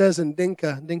 and she says in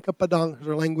Dinka Padang,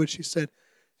 her language, she said,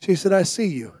 I see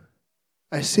you.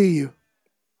 I see you.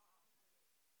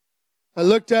 I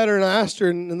looked at her and I asked her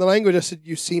in the language, I said,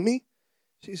 you see me?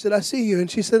 She said, I see you. And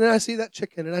she said, and I see that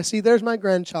chicken. And I see there's my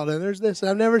grandchild. And there's this. And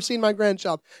I've never seen my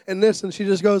grandchild. And this. And she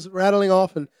just goes rattling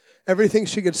off and everything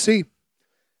she could see.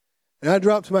 And I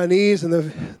dropped to my knees, and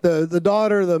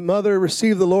the mother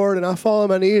received the Lord. And I fall on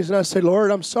my knees and I said,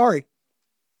 Lord, I'm sorry.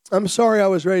 I'm sorry I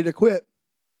was ready to quit.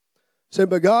 I said,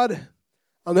 but God,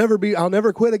 I'll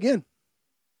never quit again.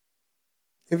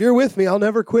 If you're with me, I'll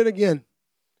never quit again.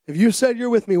 If you said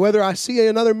you're with me, whether I see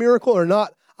another miracle or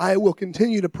not, I will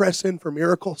continue to press in for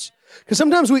miracles. Because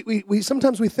sometimes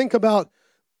we think about,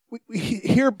 we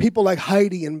hear people like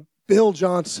Heidi and Bill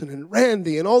Johnson and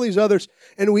Randy and all these others,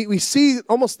 and we see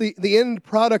almost the end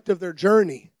product of their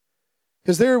journey.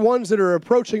 Because they're ones that are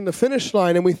approaching the finish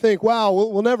line, and we think, wow,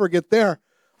 we'll never get there.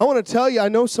 I want to tell you, I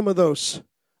know some of those,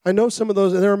 and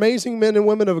they're amazing men and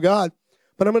women of God.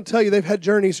 But I'm going to tell you, they've had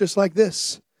journeys just like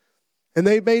this. And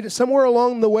they made it somewhere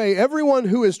along the way. Everyone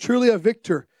who is truly a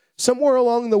victor, somewhere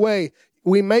along the way,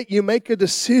 you make a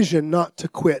decision not to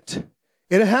quit.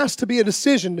 It has to be a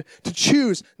decision to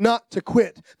choose not to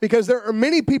quit. Because there are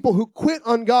many people who quit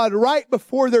on God right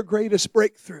before their greatest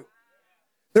breakthrough.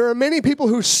 There are many people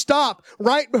who stop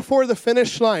right before the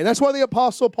finish line. That's why the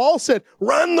Apostle Paul said,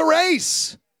 run the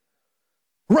race.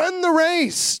 Run the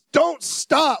race. Don't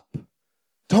stop.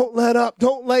 Don't let up.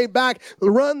 Don't lay back.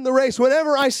 Run the race.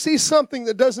 Whenever I see something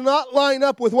that does not line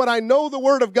up with what I know the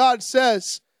Word of God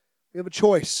says, we have a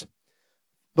choice.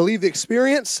 Believe the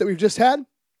experience that we've just had,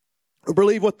 or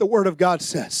believe what the Word of God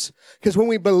says. Because when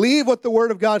we believe what the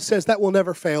Word of God says, that will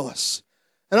never fail us.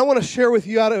 And I want to share with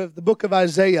you out of the book of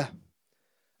Isaiah.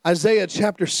 Isaiah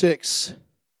chapter 6.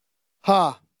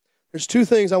 There's two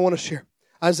things I want to share.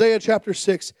 Isaiah chapter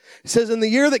 6. It says, in the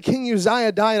year that King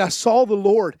Uzziah died, I saw the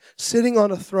Lord sitting on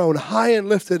a throne, high and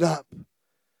lifted up.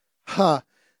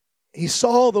 He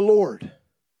saw the Lord.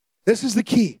 This is the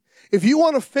key. If you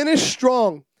want to finish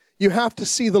strong, you have to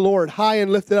see the Lord high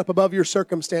and lifted up above your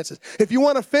circumstances. If you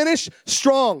want to finish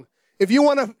strong, if you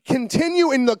want to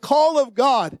continue in the call of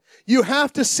God, you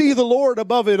have to see the Lord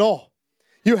above it all.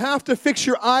 You have to fix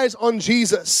your eyes on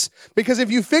Jesus. Because if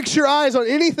you fix your eyes on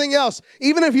anything else,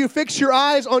 even if you fix your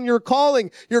eyes on your calling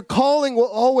will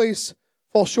always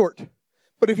fall short.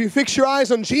 But if you fix your eyes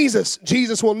on Jesus,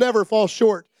 Jesus will never fall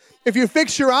short. If you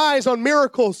fix your eyes on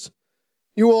miracles,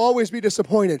 you will always be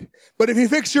disappointed. But if you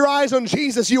fix your eyes on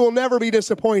Jesus, you will never be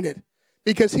disappointed.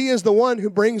 Because He is the one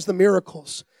who brings the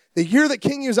miracles. The year that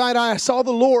King Uzziah died, I saw the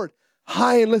Lord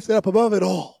high and lifted up above it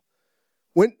all.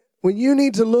 When you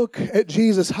need to look at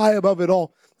Jesus high above it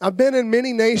all. I've been in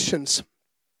many nations.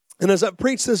 And as I've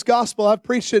preached this gospel, I've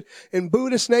preached it in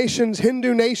Buddhist nations,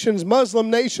 Hindu nations,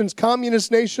 Muslim nations, communist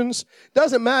nations.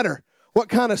 Doesn't matter what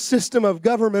kind of system of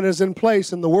government is in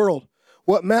place in the world.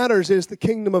 What matters is the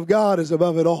kingdom of God is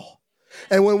above it all.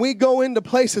 And when we go into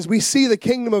places, we see the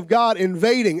kingdom of God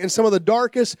invading in some of the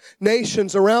darkest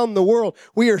nations around the world.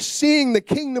 We are seeing the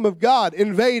kingdom of God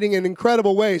invading in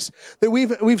incredible ways. That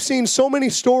we've seen so many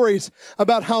stories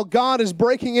about how God is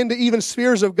breaking into even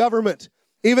spheres of government.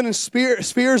 Even in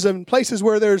spheres and places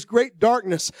where there's great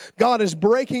darkness, God is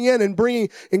breaking in and bringing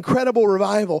incredible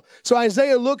revival. So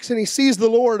Isaiah looks and he sees the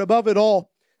Lord above it all.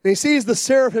 And he sees the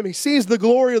seraphim. He sees the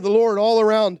glory of the Lord all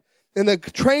around. And the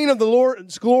train of the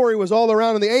Lord's glory was all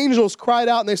around. And the angels cried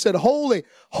out and they said, holy,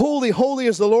 holy, holy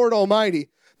is the Lord Almighty.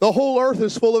 The whole earth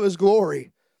is full of His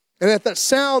glory. And at that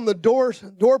sound, the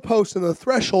doorpost and the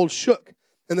threshold shook.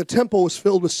 And the temple was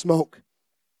filled with smoke.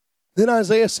 Then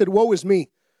Isaiah said, woe is me,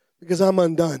 because I'm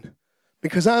undone.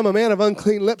 Because I am a man of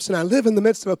unclean lips, and I live in the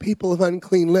midst of a people of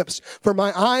unclean lips. For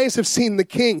my eyes have seen the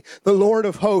King, the Lord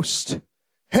of hosts.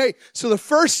 Hey, so the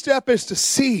first step is to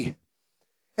see.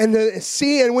 And to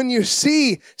see, and when you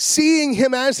see, seeing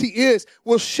Him as He is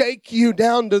will shake you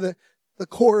down to the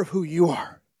core of who you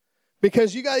are.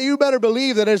 Because you better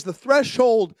believe that as the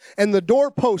threshold and the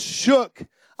doorpost shook,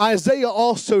 Isaiah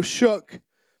also shook.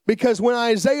 Because when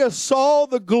Isaiah saw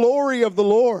the glory of the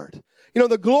Lord, you know,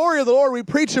 the glory of the Lord, we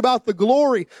preach about the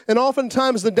glory, and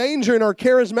oftentimes the danger in our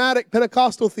charismatic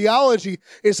Pentecostal theology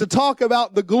is to talk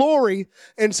about the glory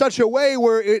in such a way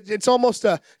where it's almost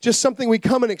just something we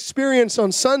come and experience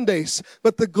on Sundays.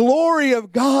 But the glory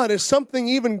of God is something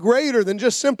even greater than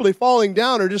just simply falling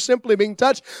down or just simply being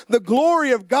touched. The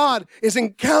glory of God is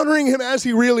encountering Him as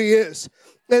He really is,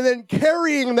 and then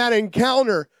carrying that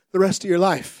encounter the rest of your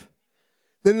life.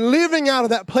 Then living out of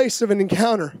that place of an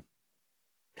encounter.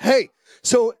 Hey,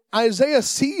 so Isaiah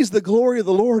sees the glory of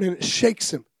the Lord and it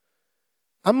shakes him.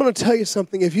 I'm going to tell you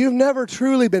something. If you've never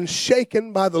truly been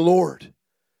shaken by the Lord,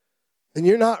 then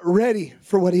you're not ready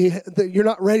for you're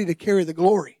not ready to carry the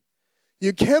glory.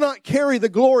 You cannot carry the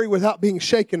glory without being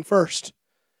shaken first.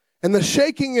 And the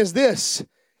shaking is this.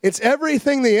 It's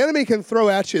everything the enemy can throw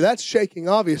at you. That's shaking,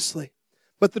 obviously.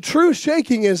 But the true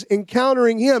shaking is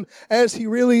encountering Him as He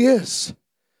really is.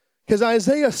 Because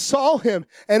Isaiah saw Him,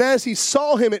 and as he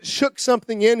saw Him, it shook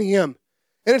something in him.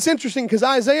 And it's interesting because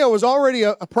Isaiah was already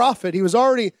a prophet. He was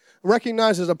already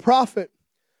recognized as a prophet.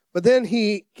 But then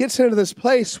he gets into this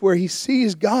place where he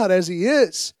sees God as He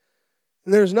is.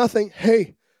 And there's nothing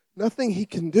he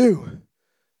can do.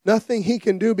 Nothing he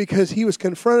can do because he was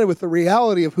confronted with the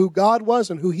reality of who God was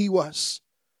and who He was.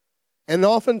 And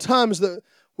oftentimes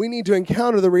we need to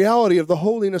encounter the reality of the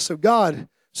holiness of God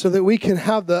so that we can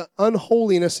have the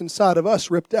unholiness inside of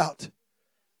us ripped out.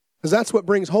 Because that's what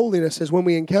brings holiness, is when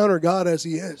we encounter God as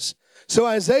He is. So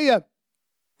Isaiah,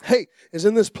 is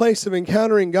in this place of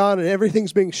encountering God and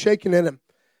everything's being shaken in him.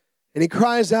 And he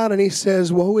cries out and he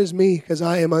says, woe is me, because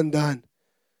I am undone.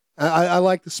 I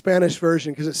like the Spanish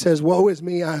version because it says, woe is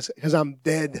me because I'm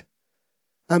dead.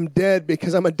 I'm dead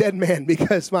because I'm a dead man,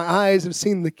 because my eyes have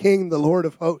seen the King, the Lord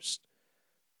of hosts.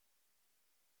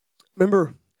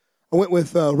 Remember, I went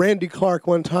with Randy Clark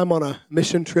one time on a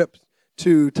mission trip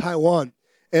to Taiwan.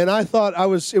 And I thought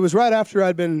it was right after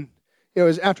I'd been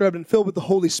filled with the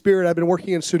Holy Spirit. I'd been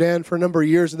working in Sudan for a number of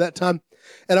years at that time.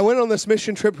 And I went on this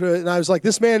mission trip, and I was like,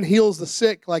 this man heals the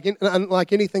sick like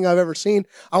anything I've ever seen.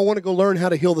 I want to go learn how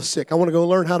to heal the sick. I want to go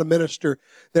learn how to minister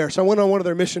there. So I went on one of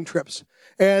their mission trips.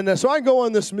 And so I go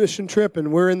on this mission trip,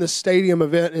 and we're in this stadium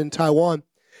event in Taiwan.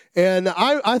 And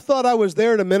I thought I was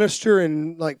there to minister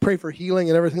and like pray for healing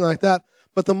and everything like that.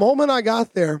 But the moment I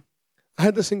got there, I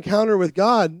had this encounter with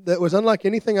God that was unlike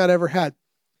anything I'd ever had.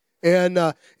 And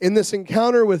in this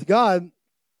encounter with God,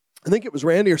 I think it was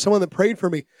Randy or someone that prayed for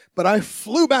me, but I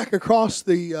flew back across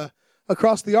the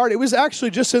yard. It was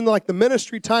actually just in like the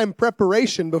ministry time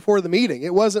preparation before the meeting.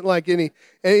 It wasn't like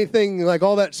anything like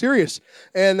all that serious.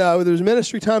 And there was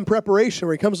ministry time preparation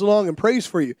where he comes along and prays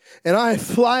for you. And I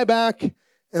fly back,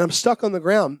 and I'm stuck on the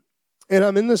ground, and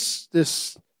I'm in this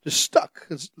just stuck.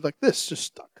 It's like this, just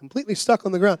stuck, completely stuck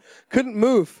on the ground. Couldn't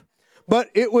move. But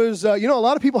it was, a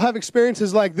lot of people have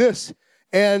experiences like this,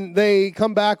 and they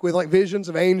come back with like visions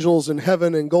of angels in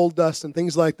heaven and gold dust and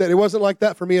things like that. It wasn't like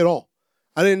that for me at all.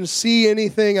 I didn't see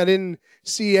anything. I didn't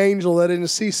see angels. I didn't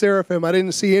see seraphim. I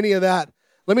didn't see any of that.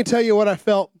 Let me tell you what I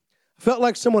felt. I felt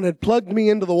like someone had plugged me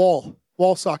into the wall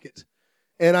socket.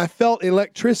 And I felt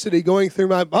electricity going through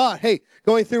my body,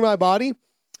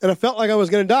 and I felt like I was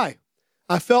going to die.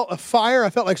 I felt a fire. I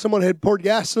felt like someone had poured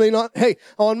gasoline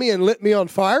on me and lit me on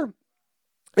fire.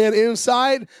 And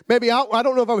inside, maybe out, I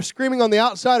don't know if I was screaming on the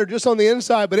outside or just on the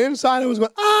inside, but inside I was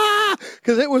going, ah,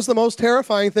 because it was the most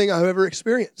terrifying thing I've ever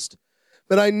experienced.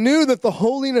 But I knew that the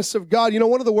holiness of God,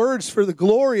 one of the words for the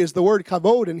glory is the word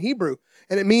kavod in Hebrew,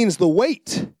 and it means the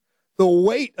weight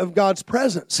of God's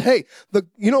presence. Hey,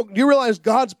 you realize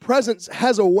God's presence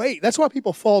has a weight. That's why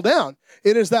people fall down.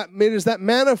 It is that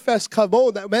manifest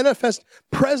kavod, that manifest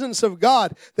presence of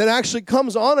God that actually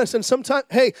comes on us. And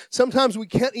sometimes we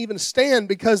can't even stand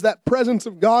because that presence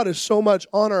of God is so much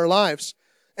on our lives.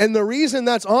 And the reason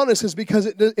that's on us is because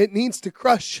it needs to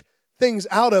crush things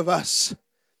out of us.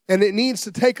 And it needs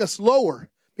to take us lower.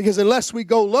 Because unless we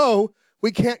go low,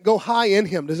 we can't go high in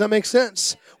Him. Does that make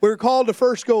sense? We're called to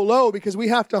first go low because we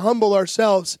have to humble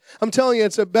ourselves. I'm telling you,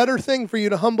 it's a better thing for you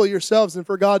to humble yourselves than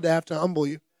for God to have to humble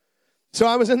you. So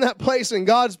I was in that place, and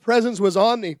God's presence was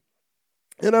on me.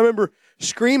 And I remember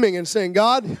screaming and saying,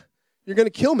 God, you're going to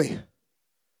kill me.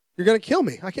 You're going to kill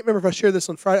me. I can't remember if I shared this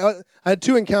on Friday. I had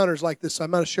 2 encounters like this. So I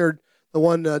might have shared the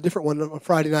one different one on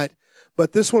Friday night.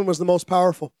 But this one was the most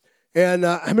powerful. And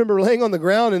I remember laying on the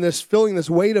ground and feeling this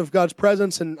weight of God's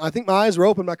presence. And I think my eyes were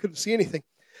open, but I couldn't see anything.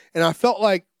 And I felt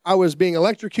like I was being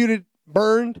electrocuted,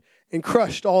 burned, and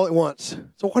crushed all at once.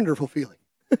 It's a wonderful feeling.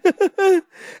 And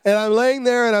I'm laying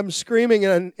there and I'm screaming,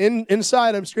 and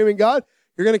inside I'm screaming, God,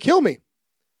 you're going to kill me.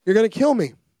 You're going to kill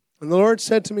me. And the Lord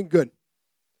said to me, good.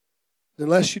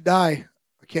 Unless you die,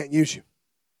 I can't use you.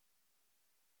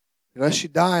 Unless you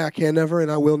die, I can never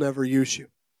and I will never use you.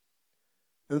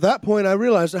 And at that point, I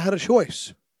realized I had a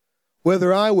choice.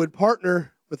 Whether I would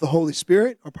partner with the Holy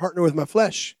Spirit or partner with my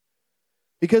flesh.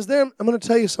 Because I'm going to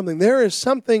tell you something. There is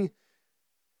something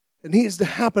that needs to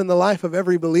happen in the life of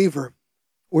every believer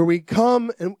where we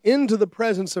come into the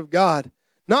presence of God,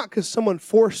 not because someone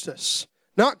forced us,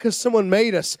 not because someone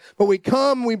made us, but we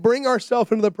bring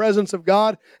ourselves into the presence of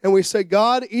God, and we say,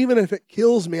 God, even if it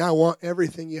kills me, I want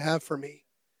everything you have for me.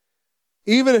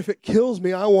 Even if it kills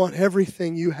me, I want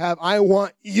everything you have. I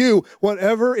want you,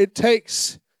 whatever it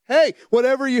takes. Hey,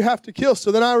 whatever you have to kill.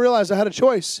 So then I realized I had a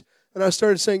choice, and I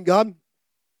started saying, God,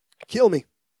 kill me.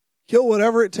 Kill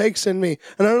whatever it takes in me.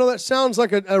 And I know that sounds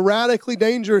like a radically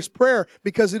dangerous prayer,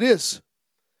 because it is.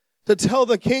 To tell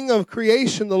the King of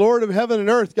creation, the Lord of heaven and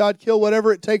earth, God, kill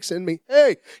whatever it takes in me.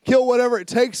 Hey, kill whatever it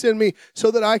takes in me so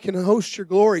that I can host your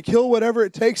glory. Kill whatever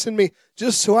it takes in me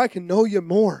just so I can know you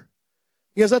more.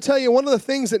 Because I tell you, one of the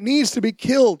things that needs to be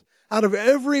killed out of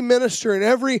every minister and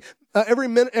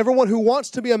everyone who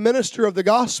wants to be a minister of the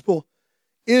gospel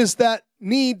is that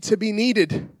need to be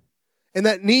needed and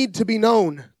that need to be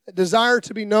known, that desire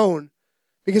to be known.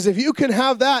 Because if you can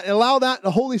have that and allow that,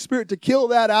 the Holy Spirit, to kill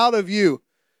that out of you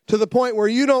to the point where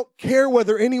you don't care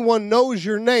whether anyone knows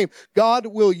your name, God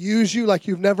will use you like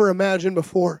you've never imagined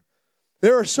before.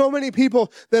 There are so many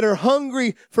people that are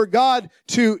hungry for God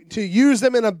to use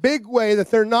them in a big way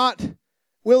that they're not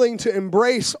willing to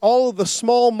embrace all of the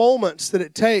small moments that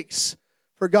it takes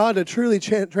for God to truly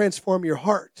transform your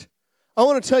heart. I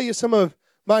want to tell you some of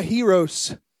my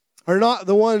heroes are not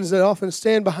the ones that often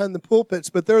stand behind the pulpits,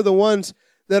 but they're the ones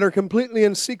that are completely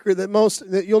in secret,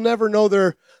 that you'll never know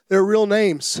their real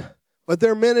names. But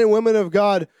they're men and women of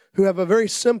God who have a very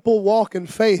simple walk in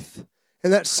faith.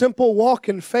 And that simple walk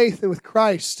in faith with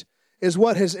Christ is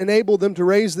what has enabled them to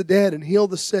raise the dead and heal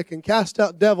the sick and cast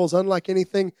out devils unlike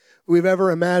anything we've ever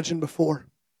imagined before.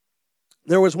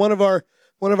 There was one of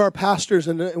our pastors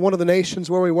in one of the nations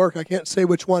where we work, I can't say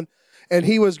which one, and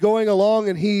he was going along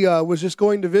and he was just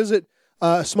going to visit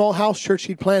a small house church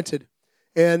he'd planted.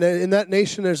 And in that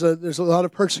nation there's a lot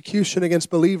of persecution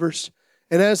against believers.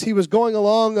 And as he was going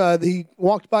along, he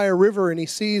walked by a river and he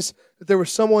sees that there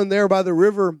was someone there by the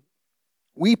river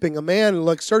weeping, a man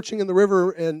like searching in the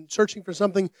river and searching for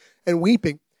something and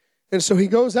weeping. And so he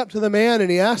goes up to the man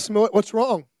and he asks him, what's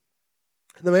wrong?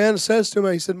 And the man says to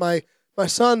him, he said, my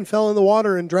son fell in the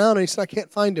water and drowned. And he said, I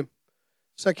can't find him.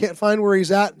 So I can't find where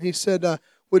he's at. And he said,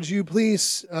 would you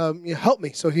please help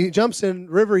me? So he jumps in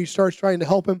the river. He starts trying to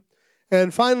help him.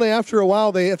 And finally, after a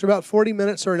while, after about 40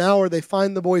 minutes or an hour, they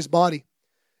find the boy's body.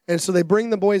 And so they bring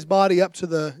the boy's body up to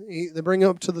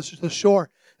the shore.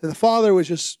 And the father was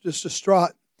just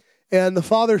distraught. And the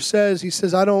father says,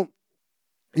 I don't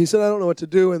know what to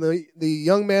do. And the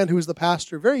young man who was the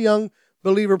pastor, very young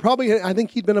believer, probably, I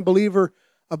think he'd been a believer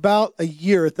about a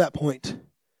year at that point.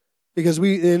 Because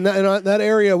in that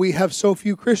area, we have so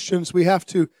few Christians, we have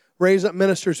to raise up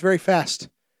ministers very fast.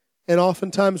 And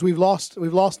oftentimes we've lost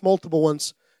multiple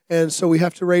ones. And so we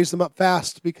have to raise them up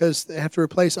fast because they have to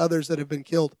replace others that have been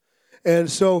killed. And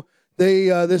so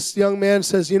this young man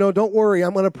says, don't worry,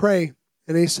 I'm going to pray.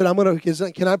 And he said,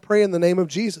 can I pray in the name of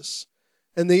Jesus?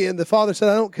 And the father said,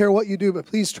 I don't care what you do, but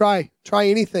please try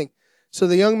anything. So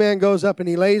the young man goes up and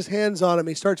he lays hands on him.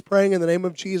 He starts praying in the name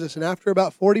of Jesus. And after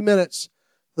about 40 minutes,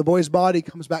 the boy's body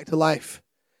comes back to life.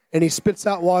 And he spits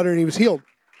out water and he was healed.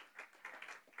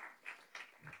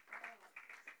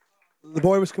 The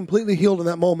boy was completely healed in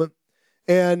that moment.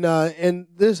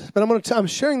 But I'm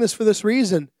sharing this for this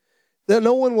reason, that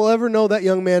no one will ever know that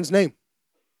young man's name.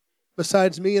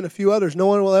 Besides me and a few others, no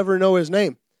one will ever know his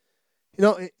name.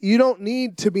 You don't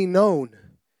need to be known.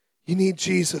 You need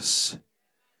Jesus.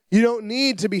 You don't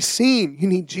need to be seen. You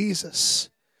need Jesus.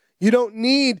 You don't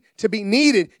need to be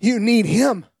needed. You need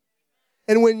Him.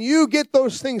 And when you get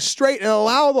those things straight and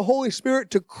allow the Holy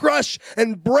Spirit to crush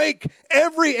and break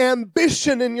every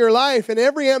ambition in your life and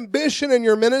every ambition in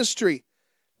your ministry,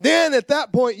 then at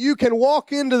that point you can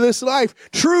walk into this life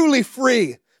truly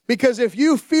free. Because if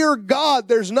you fear God,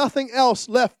 there's nothing else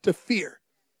left to fear.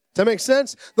 Does that make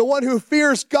sense? The one who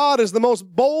fears God is the most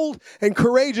bold and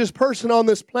courageous person on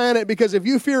this planet, because if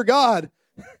you fear God,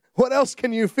 what else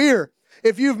can you fear?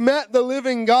 If you've met the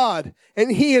living God and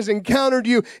He has encountered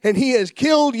you and He has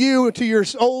killed you to your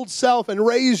old self and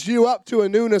raised you up to a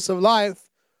newness of life,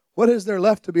 what is there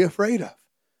left to be afraid of?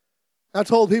 I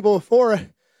told people before,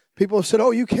 people have said,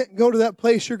 oh, you can't go to that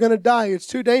place, you're going to die. It's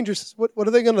too dangerous. What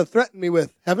are they going to threaten me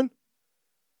with? Heaven?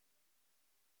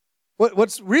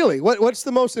 What's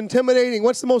the most intimidating,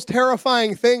 what's the most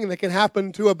terrifying thing that can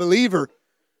happen to a believer?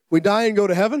 We die and go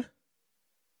to heaven?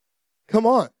 Come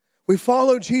on. We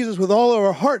follow Jesus with all of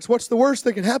our hearts. What's the worst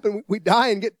that can happen? We die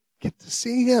and get to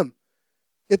see Him.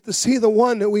 Get to see the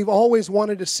one that we've always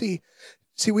wanted to see.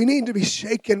 See, we need to be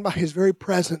shaken by His very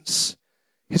presence.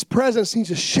 His presence needs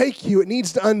to shake you. It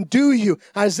needs to undo you.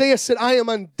 Isaiah said, I am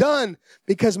undone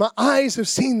because my eyes have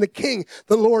seen the King,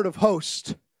 the Lord of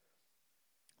hosts.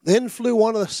 Then flew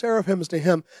one of the seraphims to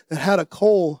him that had a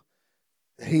coal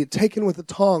that he had taken with the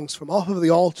tongs from off of the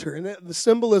altar. And the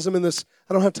symbolism in this,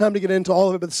 I don't have time to get into all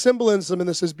of it, but the symbolism in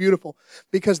this is beautiful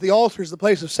because the altar is the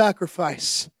place of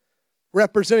sacrifice,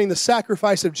 representing the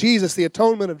sacrifice of Jesus, the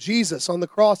atonement of Jesus on the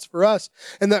cross for us.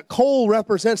 And that coal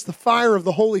represents the fire of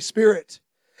the Holy Spirit.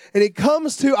 And he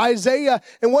comes to Isaiah,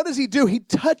 and what does he do? He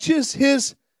touches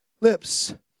his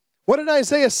lips. What did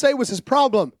Isaiah say was his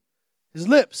problem? His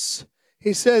lips.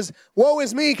 He says, woe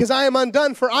is me, because I am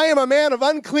undone, for I am a man of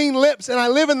unclean lips, and I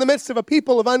live in the midst of a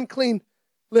people of unclean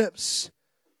lips.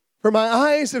 For my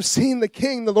eyes have seen the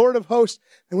King, the Lord of hosts.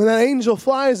 And when that angel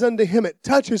flies unto him, it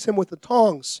touches him with the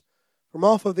tongs from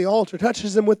off of the altar,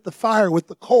 touches him with the fire, with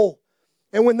the coal.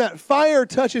 And when that fire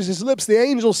touches his lips, the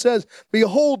angel says,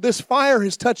 behold, this fire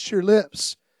has touched your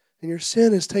lips, and your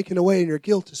sin is taken away, and your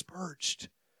guilt is purged.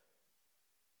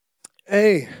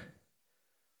 Hey,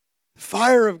 the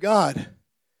fire of God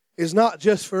is not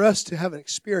just for us to have an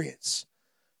experience.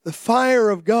 The fire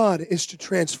of God is to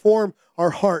transform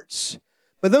our hearts.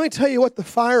 But let me tell you what the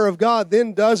fire of God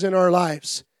then does in our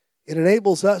lives. It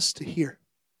enables us to hear.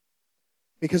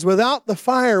 Because without the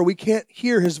fire, we can't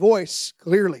hear His voice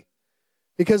clearly.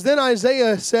 Because then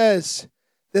Isaiah says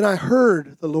Then I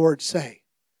heard the Lord say,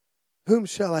 whom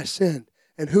shall I send,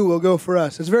 and who will go for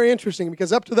us? It's very interesting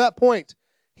because up to that point,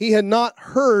 he had not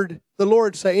heard the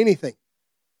Lord say anything.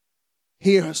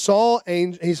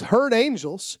 He's heard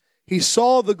angels. He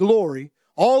saw the glory.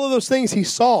 All of those things he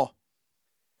saw.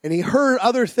 And he heard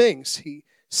other things. He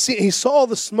saw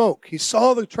the smoke. He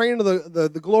saw the train of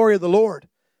the glory of the Lord.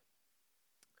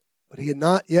 But he had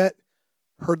not yet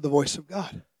heard the voice of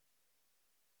God.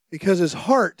 Because his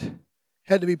heart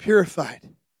had to be purified.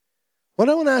 What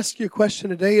I want to ask you a question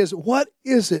today is, what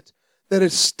is it that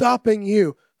is stopping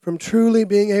you from truly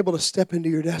being able to step into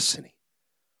your destiny?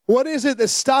 What is it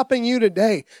that's stopping you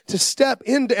today to step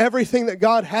into everything that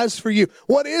God has for you?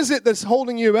 What is it that's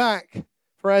holding you back?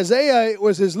 For Isaiah, it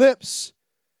was his lips,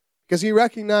 because he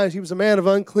recognized he was a man of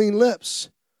unclean lips.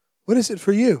 What is it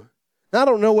for you? Now, I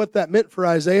don't know what that meant for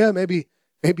Isaiah. Maybe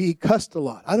he cussed a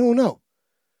lot. I don't know.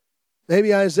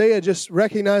 Maybe Isaiah just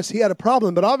recognized he had a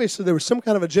problem, but obviously there was some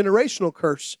kind of a generational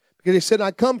curse, because he said,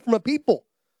 I come from a people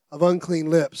of unclean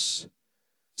lips.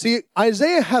 See,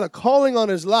 Isaiah had a calling on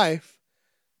his life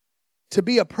to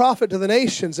be a prophet to the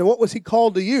nations. And what was he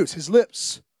called to use? His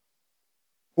lips.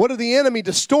 What did the enemy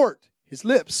distort? His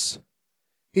lips.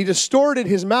 He distorted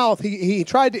his mouth. He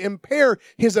tried to impair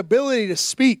his ability to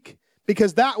speak,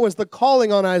 because that was the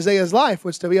calling on Isaiah's life,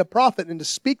 was to be a prophet and to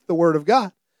speak the word of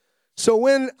God. So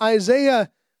when Isaiah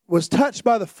was touched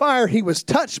by the fire, he was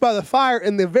touched by the fire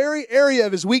in the very area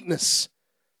of his weakness.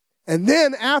 And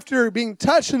then after being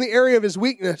touched in the area of his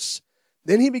weakness,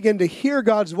 then he began to hear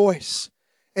God's voice.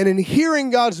 And in hearing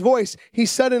God's voice, he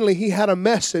had a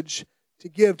message to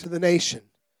give to the nation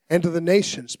and to the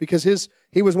nations, because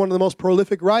he was one of the most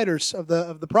prolific writers of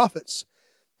the prophets.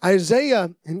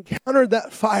 Isaiah encountered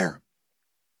that fire,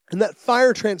 and that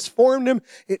fire transformed him.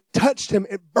 It touched him.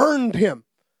 It burned him.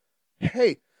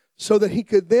 So that he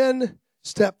could then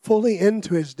step fully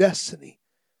into his destiny.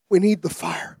 We need the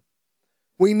fire.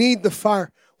 We need the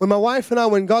fire. When my wife and I,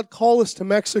 when God called us to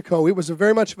Mexico, it was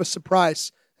very much of a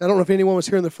surprise. I don't know if anyone was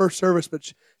here in the first service,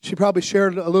 but she probably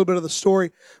shared a little bit of the story.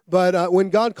 But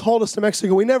when God called us to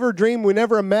Mexico, we never dreamed, we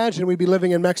never imagined we'd be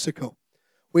living in Mexico.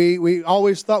 We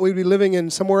always thought we'd be living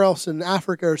in somewhere else in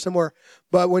Africa or somewhere.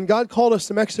 But when God called us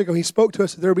to Mexico, he spoke to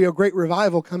us that there would be a great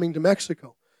revival coming to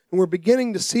Mexico. And we're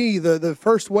beginning to see the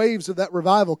first waves of that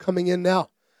revival coming in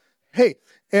now.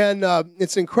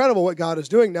 It's incredible what God is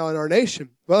doing now in our nation.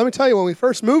 Well, let me tell you, when we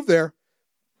first moved there,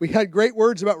 we had great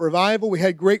words about revival. We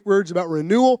had great words about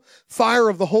renewal, fire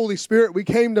of the Holy Spirit. We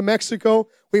came to Mexico.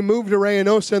 We moved to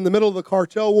Reynosa in the middle of the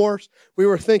cartel wars. We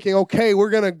were thinking, okay, we're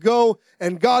going to go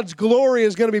and God's glory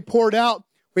is going to be poured out.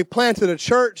 We planted a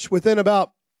church within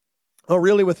about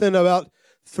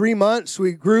 3 months.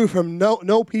 We grew from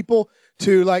no people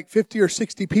to like 50 or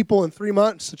 60 people in 3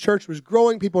 months. The church was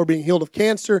growing. People were being healed of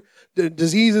cancer.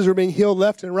 Diseases were being healed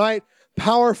left and right.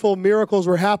 Powerful miracles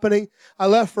were happening. I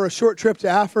left for a short trip to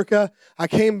Africa. I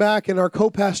came back, and our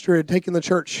co-pastor had taken the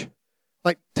church,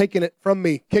 taken it from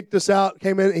me, kicked us out,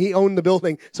 came in. He owned the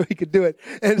building, so he could do it.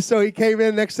 And so he came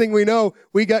in. Next thing we know,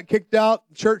 we got kicked out.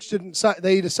 The church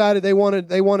they decided they wanted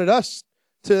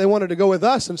to go with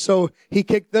us. And so he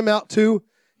kicked them out too.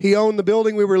 He owned the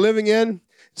building we were living in.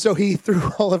 So he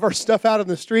threw all of our stuff out on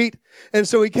the street. And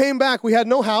so we came back. We had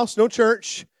no house, no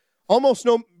church, almost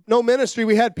no ministry.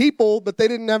 We had people, but they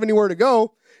didn't have anywhere to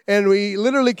go. And we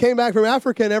literally came back from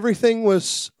Africa, and everything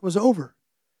was over.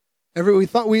 We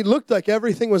thought we looked like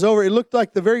everything was over. It looked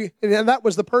like and that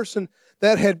was the person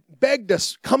that had begged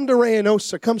us, come to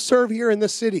Reynosa, come serve here in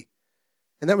this city.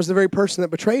 And that was the very person that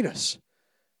betrayed us.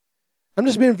 I'm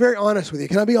just being very honest with you.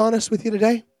 Can I be honest with you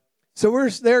today? So we're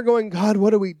there going, God,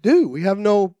 what do? We have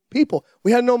no people.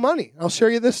 We had no money. I'll share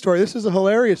you this story. This is a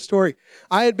hilarious story.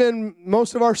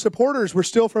 Most of our supporters were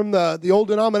still from the old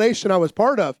denomination I was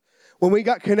part of. When we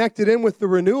got connected in with the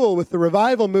renewal, with the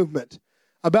revival movement,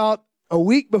 about a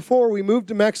week before we moved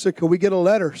to Mexico, we get a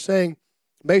letter saying,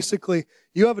 basically,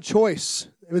 you have a choice.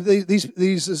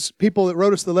 These people that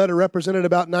wrote us the letter represented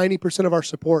about 90% of our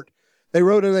support. They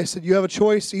wrote and they said, you have a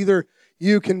choice. Either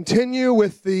you continue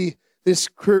with this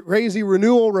crazy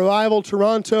renewal, revival,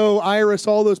 Toronto, Iris,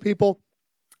 all those people.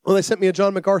 Well, they sent me a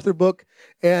John MacArthur book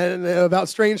and about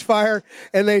strange fire,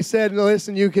 and they said, no,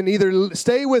 listen, you can either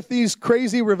stay with these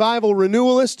crazy revival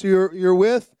renewalists you're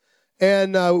with,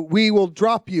 and we will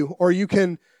drop you, or you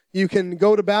can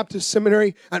go to Baptist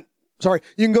seminary. You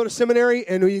can go to seminary,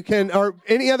 and or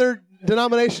any other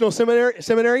denominational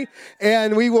seminary,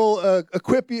 and we will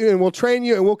equip you and we'll train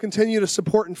you and we'll continue to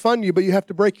support and fund you, but you have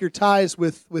to break your ties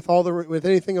with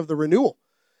anything of the renewal.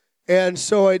 And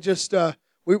so I just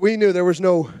we knew there was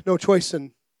no choice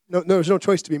in there was no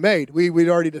choice to be made. We'd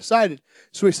already decided.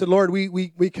 So we said, Lord,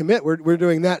 we commit. We're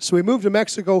doing that. So we moved to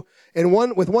Mexico, and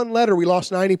with one letter, we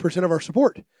lost 90% of our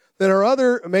support. Then our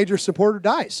other major supporter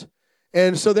dies.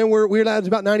 And so then we're allowed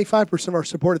about 95% of our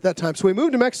support at that time. So we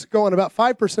moved to Mexico on about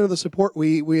 5% of the support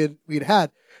we'd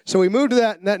had. So we moved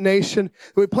to that nation.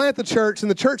 We plant the church,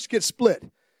 and the church gets split.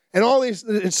 And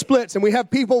it splits, and we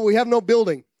have no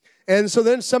building. And so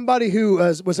then somebody who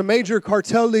was a major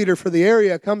cartel leader for the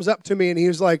area comes up to me, and he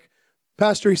was like,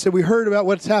 Pastor, he said, we heard about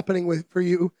what's happening for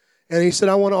you. And he said,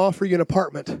 I want to offer you an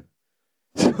apartment.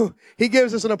 So he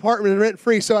gives us an apartment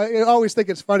rent-free. So I always think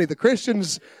it's funny. The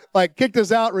Christians kicked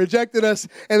us out, rejected us,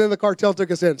 and then the cartel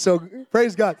took us in. So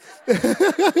praise God.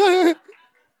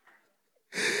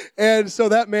 And so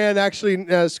that man actually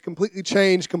has completely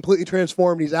changed, completely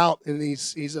transformed. He's out, and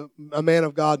he's a man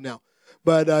of God now.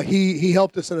 But he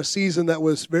helped us in a season that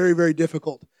was very, very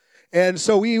difficult. And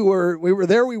so we were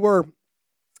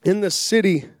in the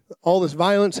city, all this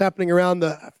violence happening around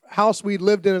the house we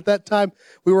lived in at that time.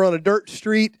 We were on a dirt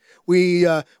street. We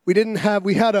had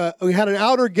an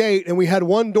outer gate, and we had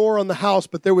one door on the house,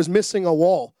 but there was missing a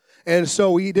wall. And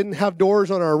so we didn't have doors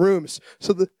on our rooms.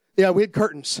 So we had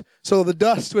curtains. So the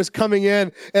dust was coming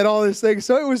in and all these things.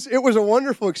 So it was a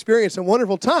wonderful experience, a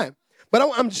wonderful time. But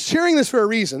I'm sharing this for a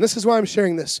reason. This is why I'm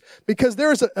sharing this. Because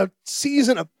there is a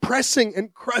season of pressing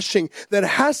and crushing that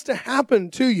has to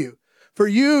happen to you for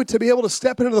you to be able to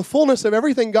step into the fullness of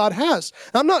everything God has.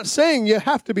 I'm not saying you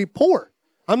have to be poor.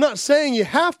 I'm not saying you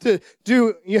have to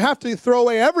throw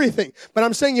away everything. But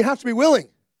I'm saying you have to be willing.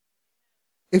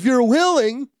 If you're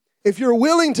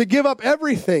willing to give up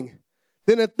everything,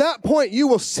 then at that point you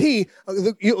will see,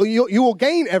 you will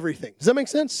gain everything. Does that make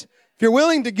sense? If you're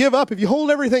willing to give up, if you hold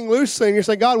everything loosely and you're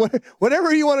saying, God,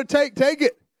 whatever you want to take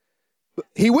it.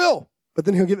 He will, but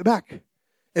then he'll give it back.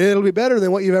 And it'll be better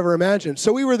than what you've ever imagined.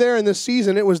 So we were there in this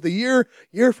season. It was the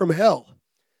year from hell.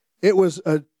 It was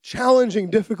a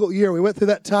challenging, difficult year. We went through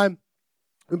that time.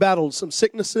 We battled some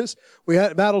sicknesses. We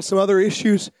had battled some other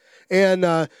issues. And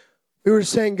we were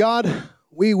saying, God,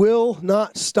 we will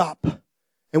not stop.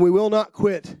 And we will not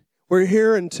quit. We're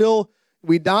here until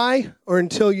we die or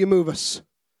until you move us.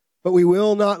 But we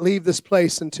will not leave this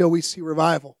place until we see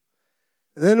revival.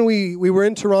 And then we were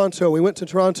in Toronto. We went to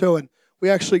Toronto, and we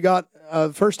actually got,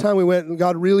 the first time we went, and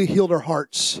God really healed our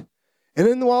hearts. And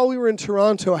then while we were in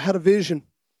Toronto, I had a vision.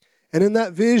 And in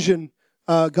that vision,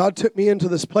 God took me into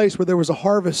this place where there was a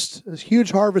harvest, this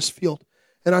huge harvest field.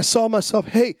 And I saw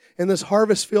myself, in this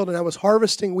harvest field, and I was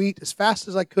harvesting wheat as fast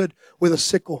as I could with a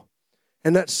sickle.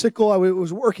 And that sickle, I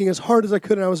was working as hard as I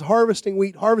could, and I was harvesting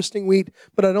wheat,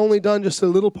 but I'd only done just a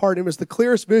little part. It was the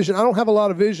clearest vision. I don't have a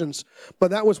lot of visions, but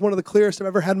that was one of the clearest I've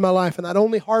ever had in my life. And I'd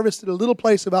only harvested a little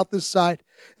place about this side,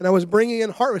 and I was bringing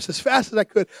in harvest as fast as I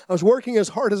could. I was working as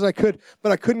hard as I could,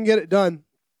 but I couldn't get it done.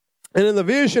 And in the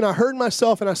vision, I heard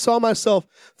myself, and I saw myself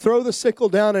throw the sickle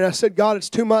down, and I said, God, it's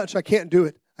too much. I can't do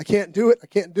it. I can't do it. I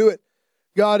can't do it.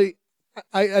 God,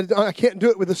 I can't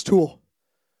do it with this tool.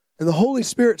 And the Holy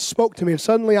Spirit spoke to me, and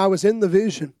suddenly I was in the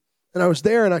vision, and I was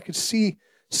there, and I could see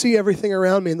everything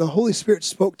around me, and the Holy Spirit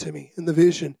spoke to me in the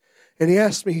vision, and he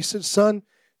asked me, he said, son,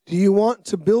 do you want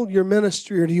to build your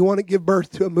ministry, or do you want to give birth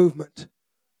to a movement?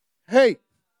 Do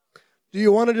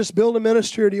you want to just build a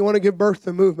ministry, or do you want to give birth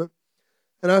to a movement?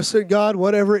 And I said, God,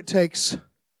 whatever it takes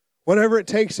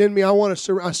in me, I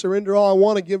surrender all. I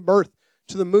want to give birth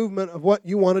to the movement of what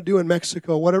you want to do in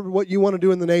Mexico, what you want to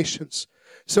do in the nations.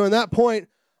 So in that point,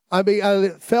 I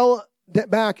fell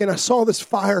back, and I saw this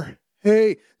fire.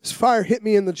 This fire hit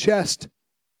me in the chest.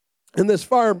 And this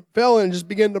fire fell and just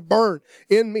began to burn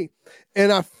in me.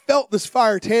 And I felt this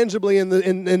fire tangibly in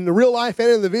the real life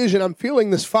and in the vision. I'm feeling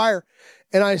this fire.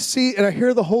 And I see and I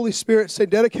hear the Holy Spirit say,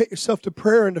 dedicate yourself to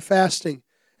prayer and to fasting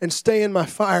and stay in my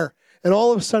fire. And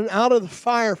all of a sudden, out of the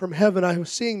fire from heaven, I was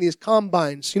seeing these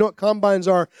combines. You know what combines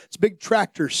are? It's big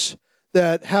tractors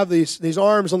that have these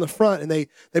arms on the front, and they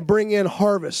bring in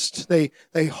harvest. They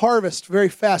harvest very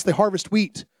fast. They harvest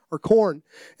wheat or corn.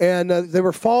 And they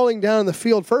were falling down in the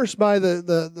field, first by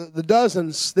the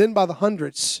dozens, then by the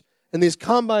hundreds. And these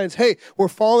combines, were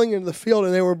falling into the field,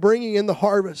 and they were bringing in the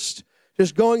harvest.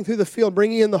 Just going through the field,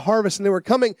 bringing in the harvest, and they were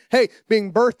coming,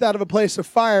 being birthed out of a place of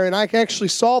fire. And I actually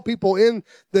saw people in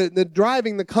the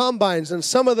driving the combines, and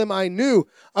some of them I knew.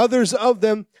 Others of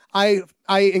them I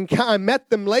met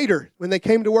them later when they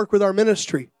came to work with our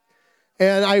ministry.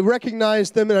 And I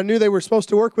recognized them, and I knew they were supposed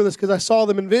to work with us because I saw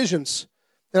them in visions.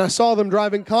 And I saw them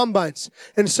driving combines.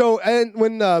 And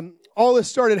when all this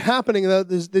started happening,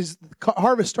 these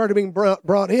harvests started being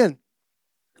brought in.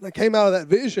 And I came out of that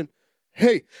vision.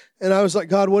 And I was like,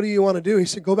 God, what do you want to do? He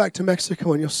said, go back to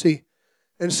Mexico and you'll see.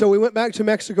 And so we went back to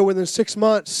Mexico. Within 6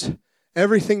 months,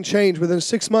 everything changed. Within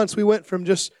 6 months, we went from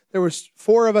there was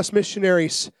 4 of us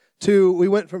missionaries we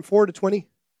went from 4 to 20.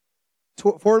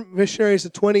 4 missionaries to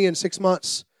 20 in 6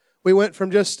 months. We went from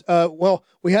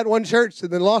we had one church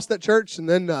and then lost that church. And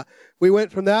then we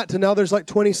went from that to now there's like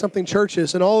 20-something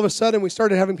churches. And all of a sudden we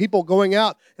started having people going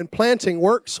out and planting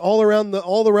works all around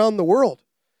the world.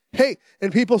 Hey,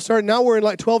 and people started, now we're in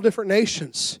like 12 different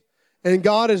nations. And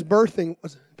God is birthing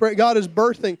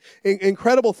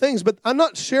incredible things. But I'm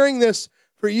not sharing this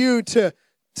for you to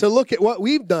look at what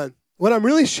we've done. What I'm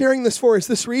really sharing this for is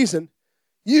this reason.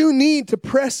 You need to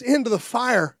press into the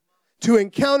fire to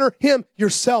encounter Him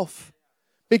yourself.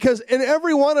 Because in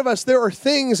every one of us, there are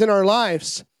things in our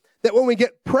lives that when we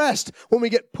get pressed, when we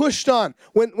get pushed on,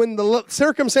 when the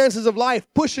circumstances of life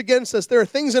push against us, there are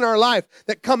things in our life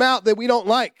that come out that we don't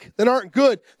like, that aren't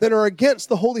good, that are against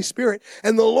the Holy Spirit.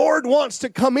 And the Lord wants to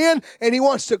come in and He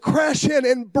wants to crash in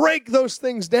and break those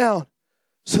things down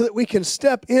so that we can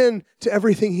step in to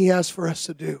everything He has for us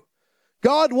to do.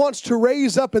 God wants to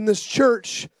raise up in this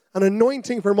church an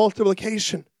anointing for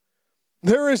multiplication.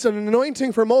 There is an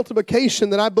anointing for multiplication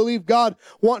that I believe God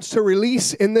wants to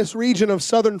release in this region of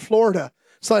southern Florida,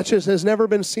 such as has never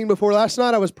been seen before. Last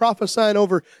night I was prophesying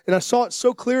over, and I saw it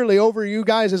so clearly over you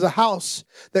guys as a house,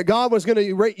 that God was going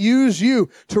to use you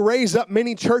to raise up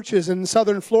many churches in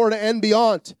southern Florida and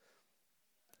beyond.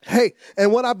 Hey,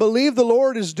 and what I believe the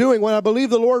Lord is doing, what I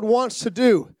believe the Lord wants to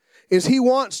do, is He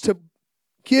wants to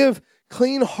give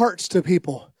clean hearts to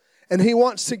people, and He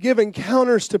wants to give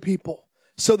encounters to people,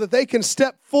 so that they can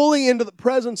step fully into the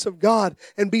presence of God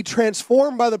and be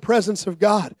transformed by the presence of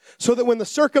God. So that when the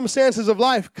circumstances of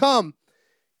life come,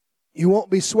 you won't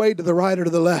be swayed to the right or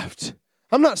to the left.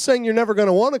 I'm not saying you're never going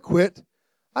to want to quit.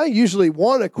 I usually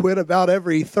want to quit about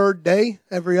every third day,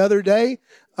 every other day,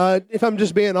 if I'm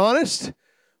just being honest.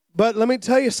 But let me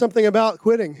tell you something about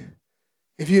quitting.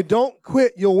 If you don't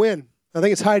quit, you'll win. I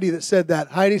think it's Heidi that said that.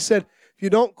 Heidi said, if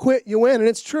you don't quit, you win. And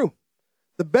it's true.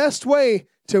 The best way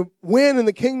to win in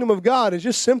the kingdom of God is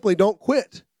just simply don't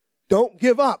quit. Don't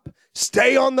give up.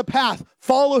 Stay on the path.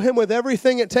 Follow Him with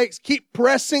everything it takes. Keep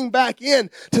pressing back in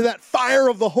to that fire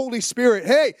of the Holy Spirit.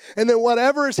 Hey, and then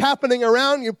whatever is happening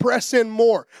around you, press in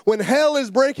more. When hell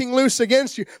is breaking loose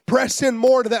against you, press in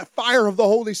more to that fire of the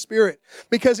Holy Spirit.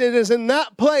 Because it is in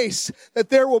that place that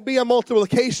there will be a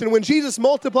multiplication. When Jesus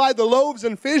multiplied the loaves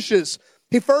and fishes,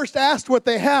 He first asked what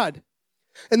they had.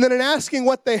 And then in asking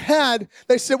what they had,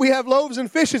 they said, we have loaves and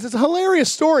fishes. It's a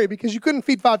hilarious story because you couldn't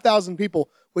feed 5,000 people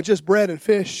with just bread and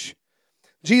fish.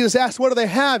 Jesus asked, what do they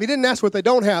have? He didn't ask what they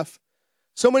don't have.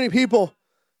 So many people,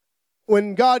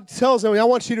 when God tells them, I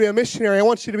want you to be a missionary, I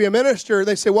want you to be a minister,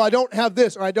 they say, well, I don't have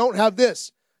this or I don't have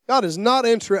this. God is not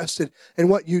interested in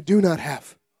what you do not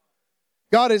have.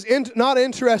 God is not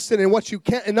interested in what you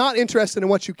can, and not interested in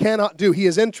what you cannot do. He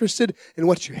is interested in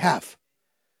what you have.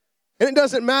 And it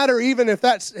doesn't matter even if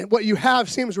that's what you have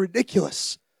seems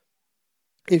ridiculous.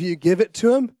 If you give it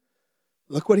to Him,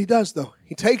 look what He does though.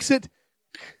 He takes it,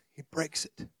 He breaks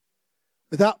it.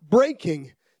 Without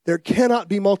breaking, there cannot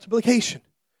be multiplication.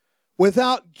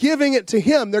 Without giving it to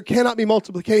Him, there cannot be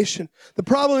multiplication. The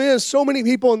problem is so many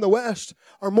people in the West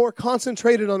are more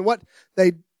concentrated on what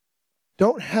they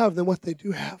don't have than what they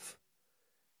do have.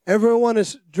 Everyone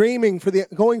is going for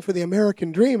the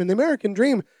American dream, and the American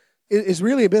dream is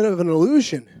really a bit of an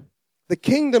illusion. The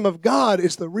kingdom of God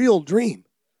is the real dream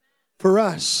for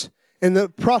us. And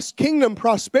the kingdom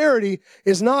prosperity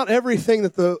is not everything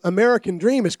that the American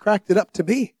dream has cracked it up to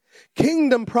be.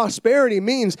 Kingdom prosperity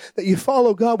means that you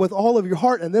follow God with all of your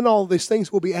heart, and then all of these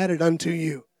things will be added unto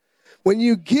you. When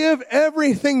you give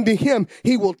everything to Him,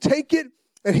 He will take it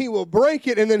and He will break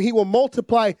it, and then He will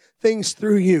multiply things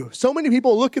through you. So many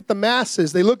people look at the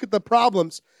masses, they look at the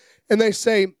problems, and they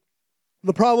say,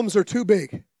 the problems are too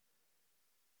big.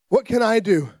 What can I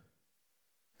do?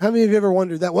 How many of you ever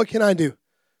wondered that? What can I do?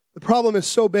 The problem is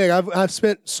so big. I've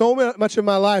spent so much of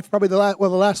my life, probably the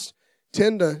last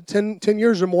 10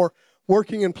 years or more,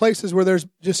 working in places where there's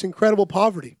just incredible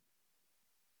poverty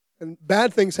and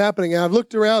bad things happening. And I've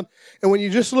looked around, and when you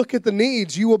just look at the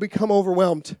needs, you will become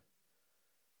overwhelmed.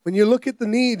 When you look at the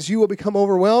needs, you will become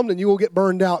overwhelmed and you will get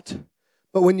burned out.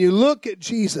 But when you look at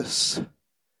Jesus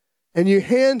and you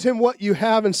hand Him what you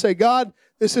have and say, God,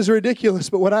 this is ridiculous,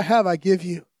 but what I have, I give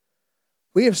you.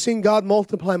 We have seen God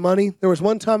multiply money. There was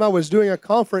one time I was doing a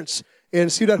conference in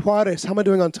Ciudad Juarez. How am I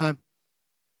doing on time?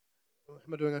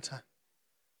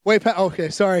 Way past. Okay,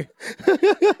 sorry. All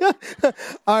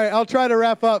right, I'll try to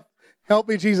wrap up. Help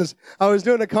me, Jesus. I was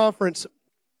doing a conference,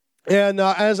 and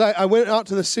as I went out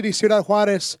to the city, Ciudad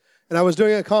Juarez, and I was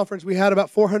doing a conference, we had about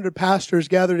 400 pastors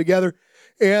gathered together.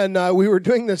 And we were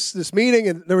doing this meeting,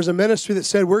 and there was a ministry that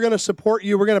said, we're going to support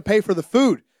you. We're going to pay for the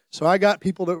food. So I got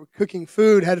people that were cooking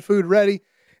food, had food ready.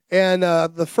 And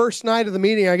the first night of the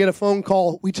meeting, I get a phone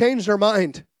call. We changed our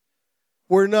mind.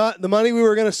 The money we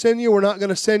were going to send you, we're not going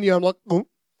to send you. I'm like, oh.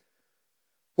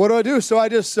 What do I do? So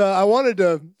I wanted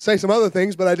to say some other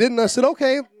things, but I didn't. I said,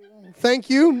 okay, thank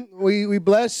you. We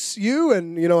bless you.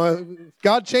 And,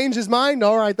 God changed his mind.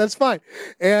 All right, that's fine.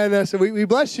 And I said, we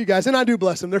bless you guys. And I do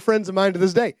bless them. They're friends of mine to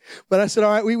this day. But I said,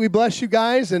 all right, we bless you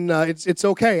guys, and it's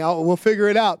okay. We'll figure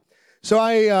it out. So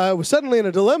I was suddenly in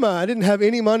a dilemma. I didn't have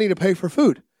any money to pay for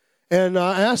food. And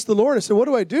I asked the Lord, I said, what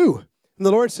do I do? And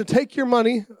the Lord said, take your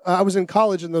money. I was in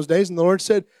college in those days. And the Lord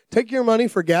said, take your money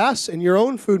for gas and your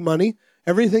own food money,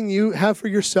 everything you have for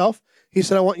yourself. He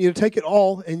said, I want you to take it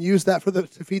all and use that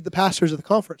to feed the pastors of the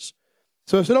conference.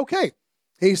 So I said, okay.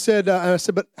 He said, I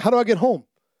said, but how do I get home?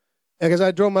 Because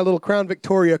I drove my little Crown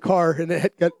Victoria car, and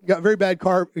it had got very bad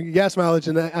gas mileage.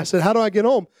 And I said, how do I get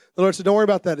home? The Lord said, don't worry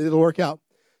about that. It'll work out.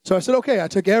 So I said, okay. I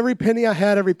took every penny I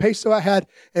had, every peso I had,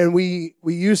 and we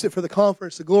used it for the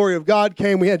conference. The glory of God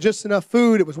came. We had just enough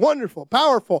food. It was wonderful,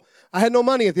 powerful. I had no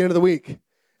money at the end of the week.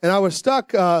 And I was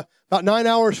stuck about 9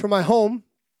 hours from my home.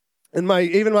 And my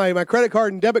credit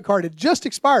card and debit card had just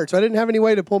expired, so I didn't have any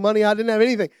way to pull money out. I didn't have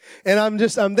anything. And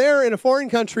I'm there in a foreign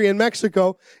country in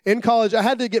Mexico in college. I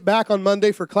had to get back on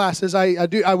Monday for classes.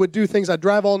 I would do things. I'd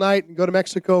drive all night and go to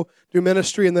Mexico, do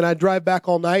ministry, and then I'd drive back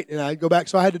all night, and I'd go back.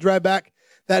 So I had to drive back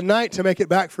that night to make it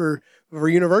back for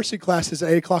university classes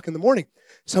at 8 o'clock in the morning.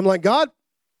 So I'm like, God,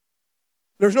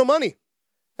 there's no money.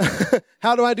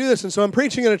 How do I do this? And so I'm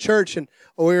preaching in a church, and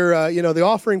the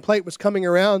offering plate was coming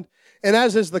around. And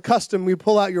as is the custom, we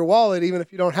pull out your wallet, even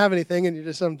if you don't have anything, and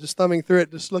I'm just thumbing through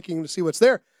it, just looking to see what's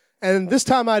there. And this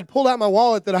time I'd pulled out my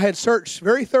wallet that I had searched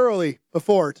very thoroughly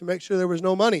before to make sure there was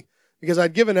no money, because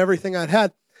I'd given everything I'd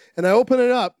had. And I opened it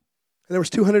up, and there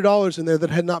was $200 in there that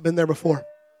had not been there before.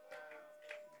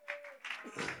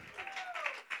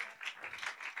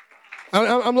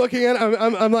 I'm looking at it,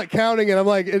 I'm like counting, and I'm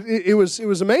like, it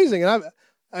was amazing. And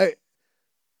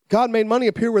God made money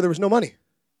appear where there was no money.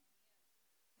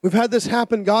 We've had this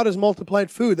happen. God has multiplied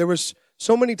food. There was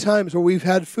so many times where we've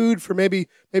had food for maybe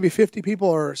 50 people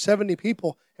or 70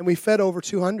 people, and we fed over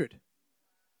 200.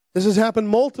 This has happened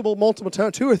multiple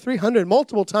times, 200 or 300,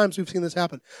 multiple times we've seen this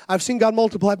happen. I've seen God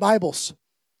multiply Bibles.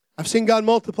 I've seen God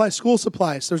multiply school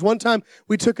supplies. There's one time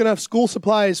we took enough school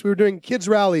supplies. We were doing kids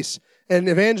rallies and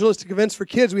evangelistic events for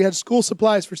kids. We had school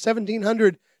supplies for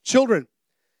 1,700 children.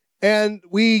 And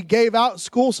we gave out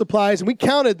school supplies, and we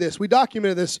counted this. We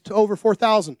documented this to over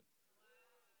 4,000.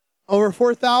 Over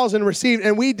 4,000 received,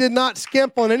 and we did not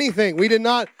skimp on anything. We did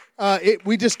not,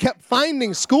 we just kept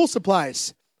finding school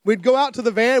supplies. We'd go out to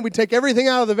the van, we'd take everything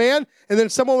out of the van, and then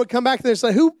someone would come back and they'd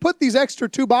say, who put these extra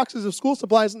 2 boxes of school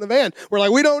supplies in the van? We're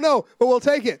like, we don't know, but we'll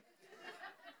take it.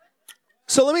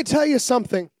 So let me tell you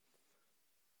something.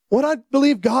 What I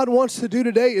believe God wants to do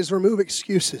today is remove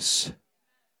excuses.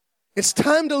 It's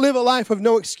time to live a life of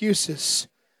no excuses.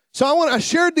 So I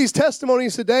shared these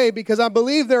testimonies today because I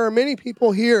believe there are many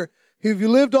people here who've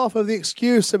lived off of the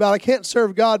excuse about I can't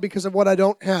serve God because of what I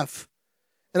don't have.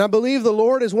 And I believe the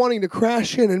Lord is wanting to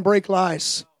crash in and break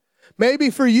lies. Maybe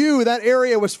for you, that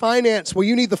area was finance. Well,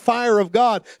 you need the fire of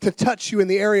God to touch you in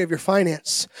the area of your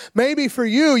finance. Maybe for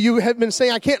you, you have been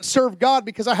saying, I can't serve God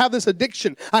because I have this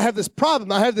addiction. I have this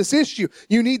problem. I have this issue.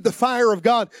 You need the fire of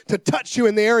God to touch you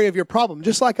in the area of your problem,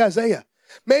 just like Isaiah.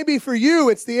 Maybe for you,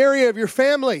 it's the area of your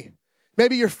family.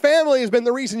 Maybe your family has been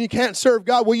the reason you can't serve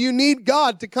God. Well, you need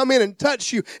God to come in and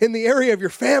touch you in the area of your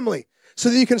family so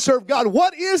that you can serve God.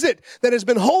 What is it that has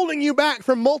been holding you back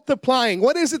from multiplying?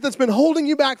 What is it that's been holding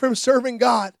you back from serving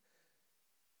God?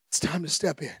 It's time to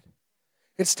step in.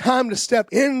 It's time to step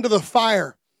into the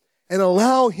fire and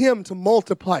allow Him to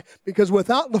multiply. Because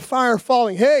without the fire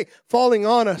falling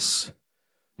on us,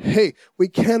 we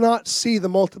cannot see the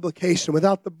multiplication.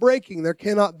 Without the breaking, there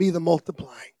cannot be the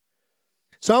multiplying.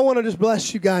 So I want to just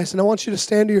bless you guys, and I want you to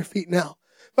stand to your feet now.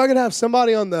 If I could have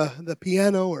somebody on the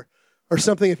piano or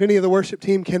something, if any of the worship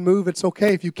team can move, it's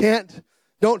okay. If you can't,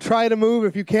 don't try to move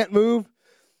if you can't move.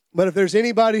 But if there's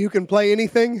anybody who can play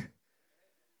anything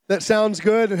that sounds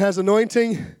good and has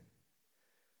anointing,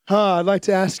 I'd like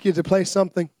to ask you to play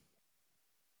something.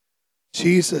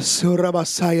 Jesus. And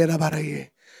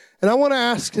I want to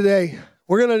ask today,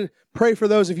 we're going to pray for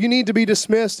those. If you need to be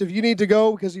dismissed, if you need to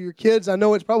go because of your kids, I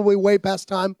know it's probably way past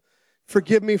time.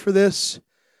 Forgive me for this.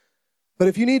 But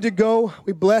if you need to go,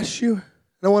 we bless you.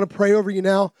 And I want to pray over you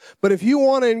now. But if you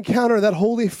want to encounter that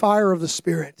holy fire of the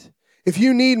Spirit, if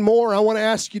you need more, I want to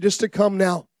ask you just to come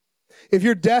now. if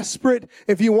you're desperate,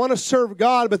 if you want to serve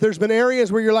God, but there's been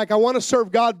areas where you're like, I want to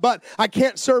serve God, but I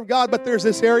can't serve God, but there's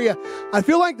this area. I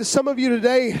feel like some of you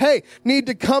today, need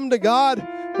to come to God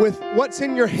with what's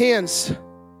in your hands.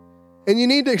 And you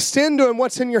need to extend to Him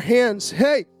what's in your hands.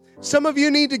 Some of you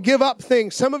need to give up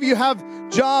things. Some of you have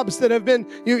jobs that have been,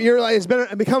 it's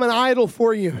become an idol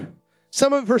for you.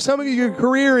 For some of you, your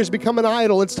career has become an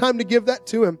idol. It's time to give that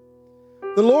to Him.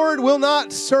 The Lord will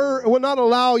not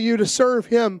allow you to serve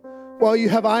Him while you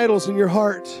have idols in your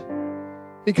heart,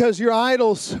 because your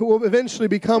idols will eventually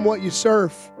become what you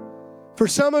serve. For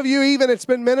some of you, even it's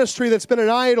been ministry that's been an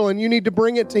idol, and you need to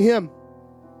bring it to Him.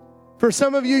 For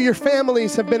some of you, your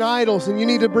families have been idols, and you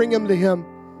need to bring them to Him.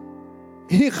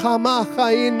 And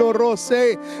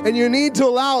you need to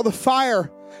allow the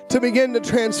fire to begin to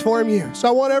transform you. So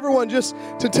I want everyone just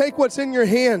to take what's in your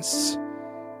hands.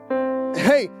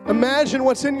 Imagine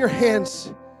what's in your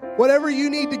hands. Whatever you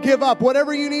need to give up,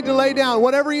 whatever you need to lay down,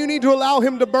 whatever you need to allow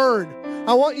Him to burn.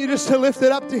 I want you just to lift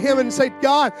it up to Him and say,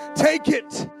 God, take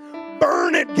it.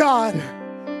 Burn it, God.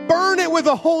 Burn it with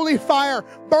a holy fire.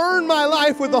 Burn my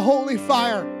life with a holy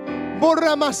fire. In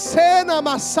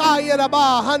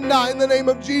the name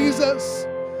of Jesus.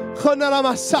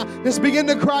 Just begin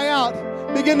to cry out.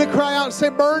 Begin to cry out and say,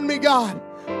 burn me, God.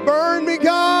 Burn me,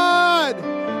 God.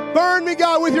 Burn me,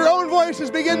 God. With your own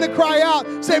voices, begin to cry out.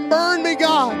 Say, burn me,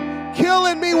 God. Kill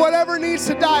in me whatever needs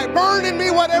to die. Burn in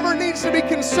me whatever needs to be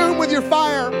consumed with your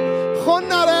fire.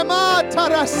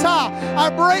 I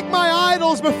break my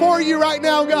idols before you right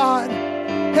now, God.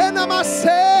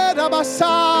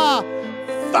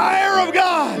 Fire of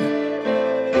God.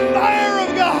 Fire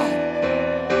of God.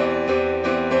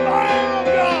 Fire of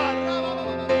God.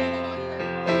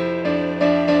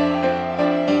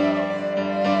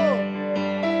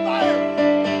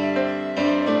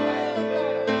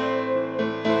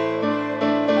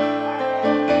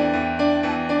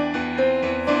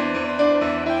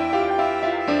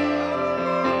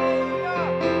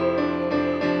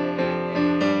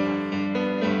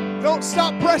 Don't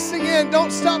stop pressing in.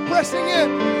 Don't stop pressing in.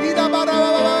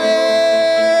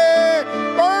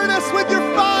 Burn us with your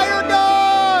fire,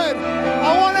 God.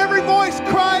 I want every voice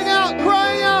crying out,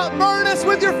 crying out. Burn us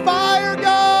with your fire,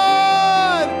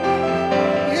 God.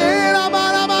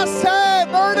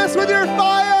 Burn us with your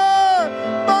fire.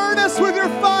 Burn us with your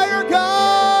fire,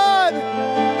 God.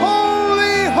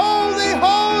 Holy, holy,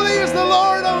 holy is the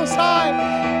Lord Most High.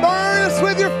 Burn us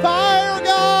with your fire,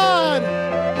 God.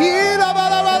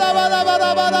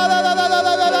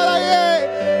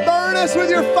 Burn us with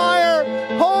your fire,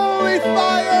 holy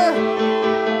fire.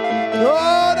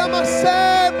 Lord, I must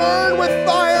say, burn with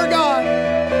fire, God.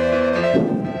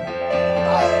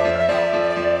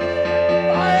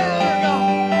 Fire, God.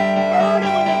 Burn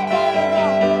it with your fire,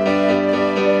 God.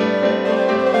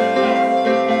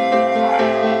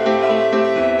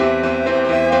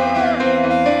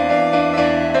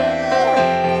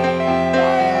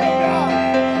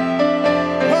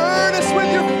 Burn us with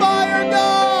your fire,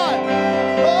 God.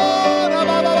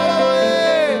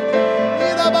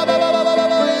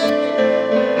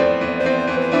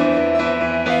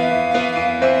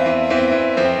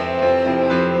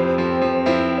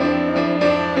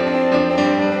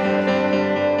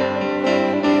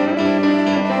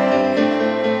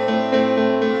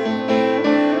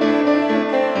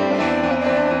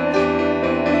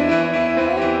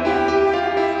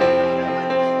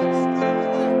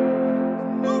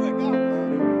 Move it, God.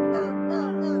 Burn,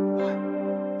 burn, burn,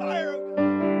 burn. Fire of God.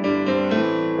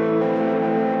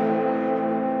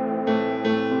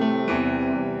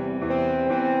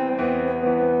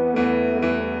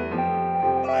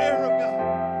 Fire of God.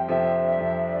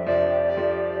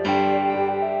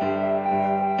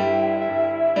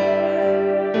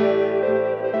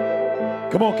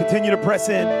 Come on, continue to press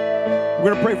in.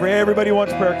 We're going to pray for everybody who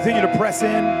wants prayer. Continue to press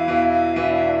in.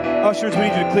 Ushers, we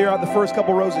need you to clear out the first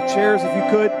couple rows of chairs if you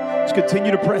could. Just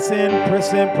continue to press in,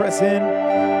 press in, press in,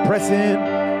 press in,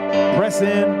 press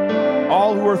in.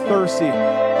 All who are thirsty,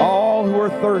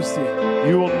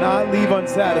 you will not leave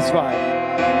unsatisfied.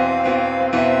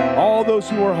 All those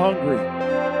who are hungry,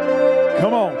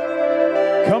 come on,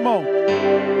 come on,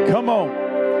 come on,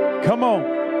 come on,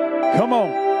 come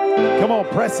on, come on,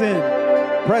 press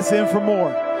in for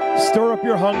more. Stir up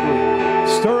your hunger,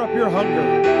 stir up your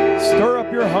hunger, stir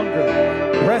up your hunger.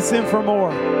 Press in for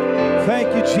more.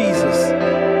 Thank you, Jesus.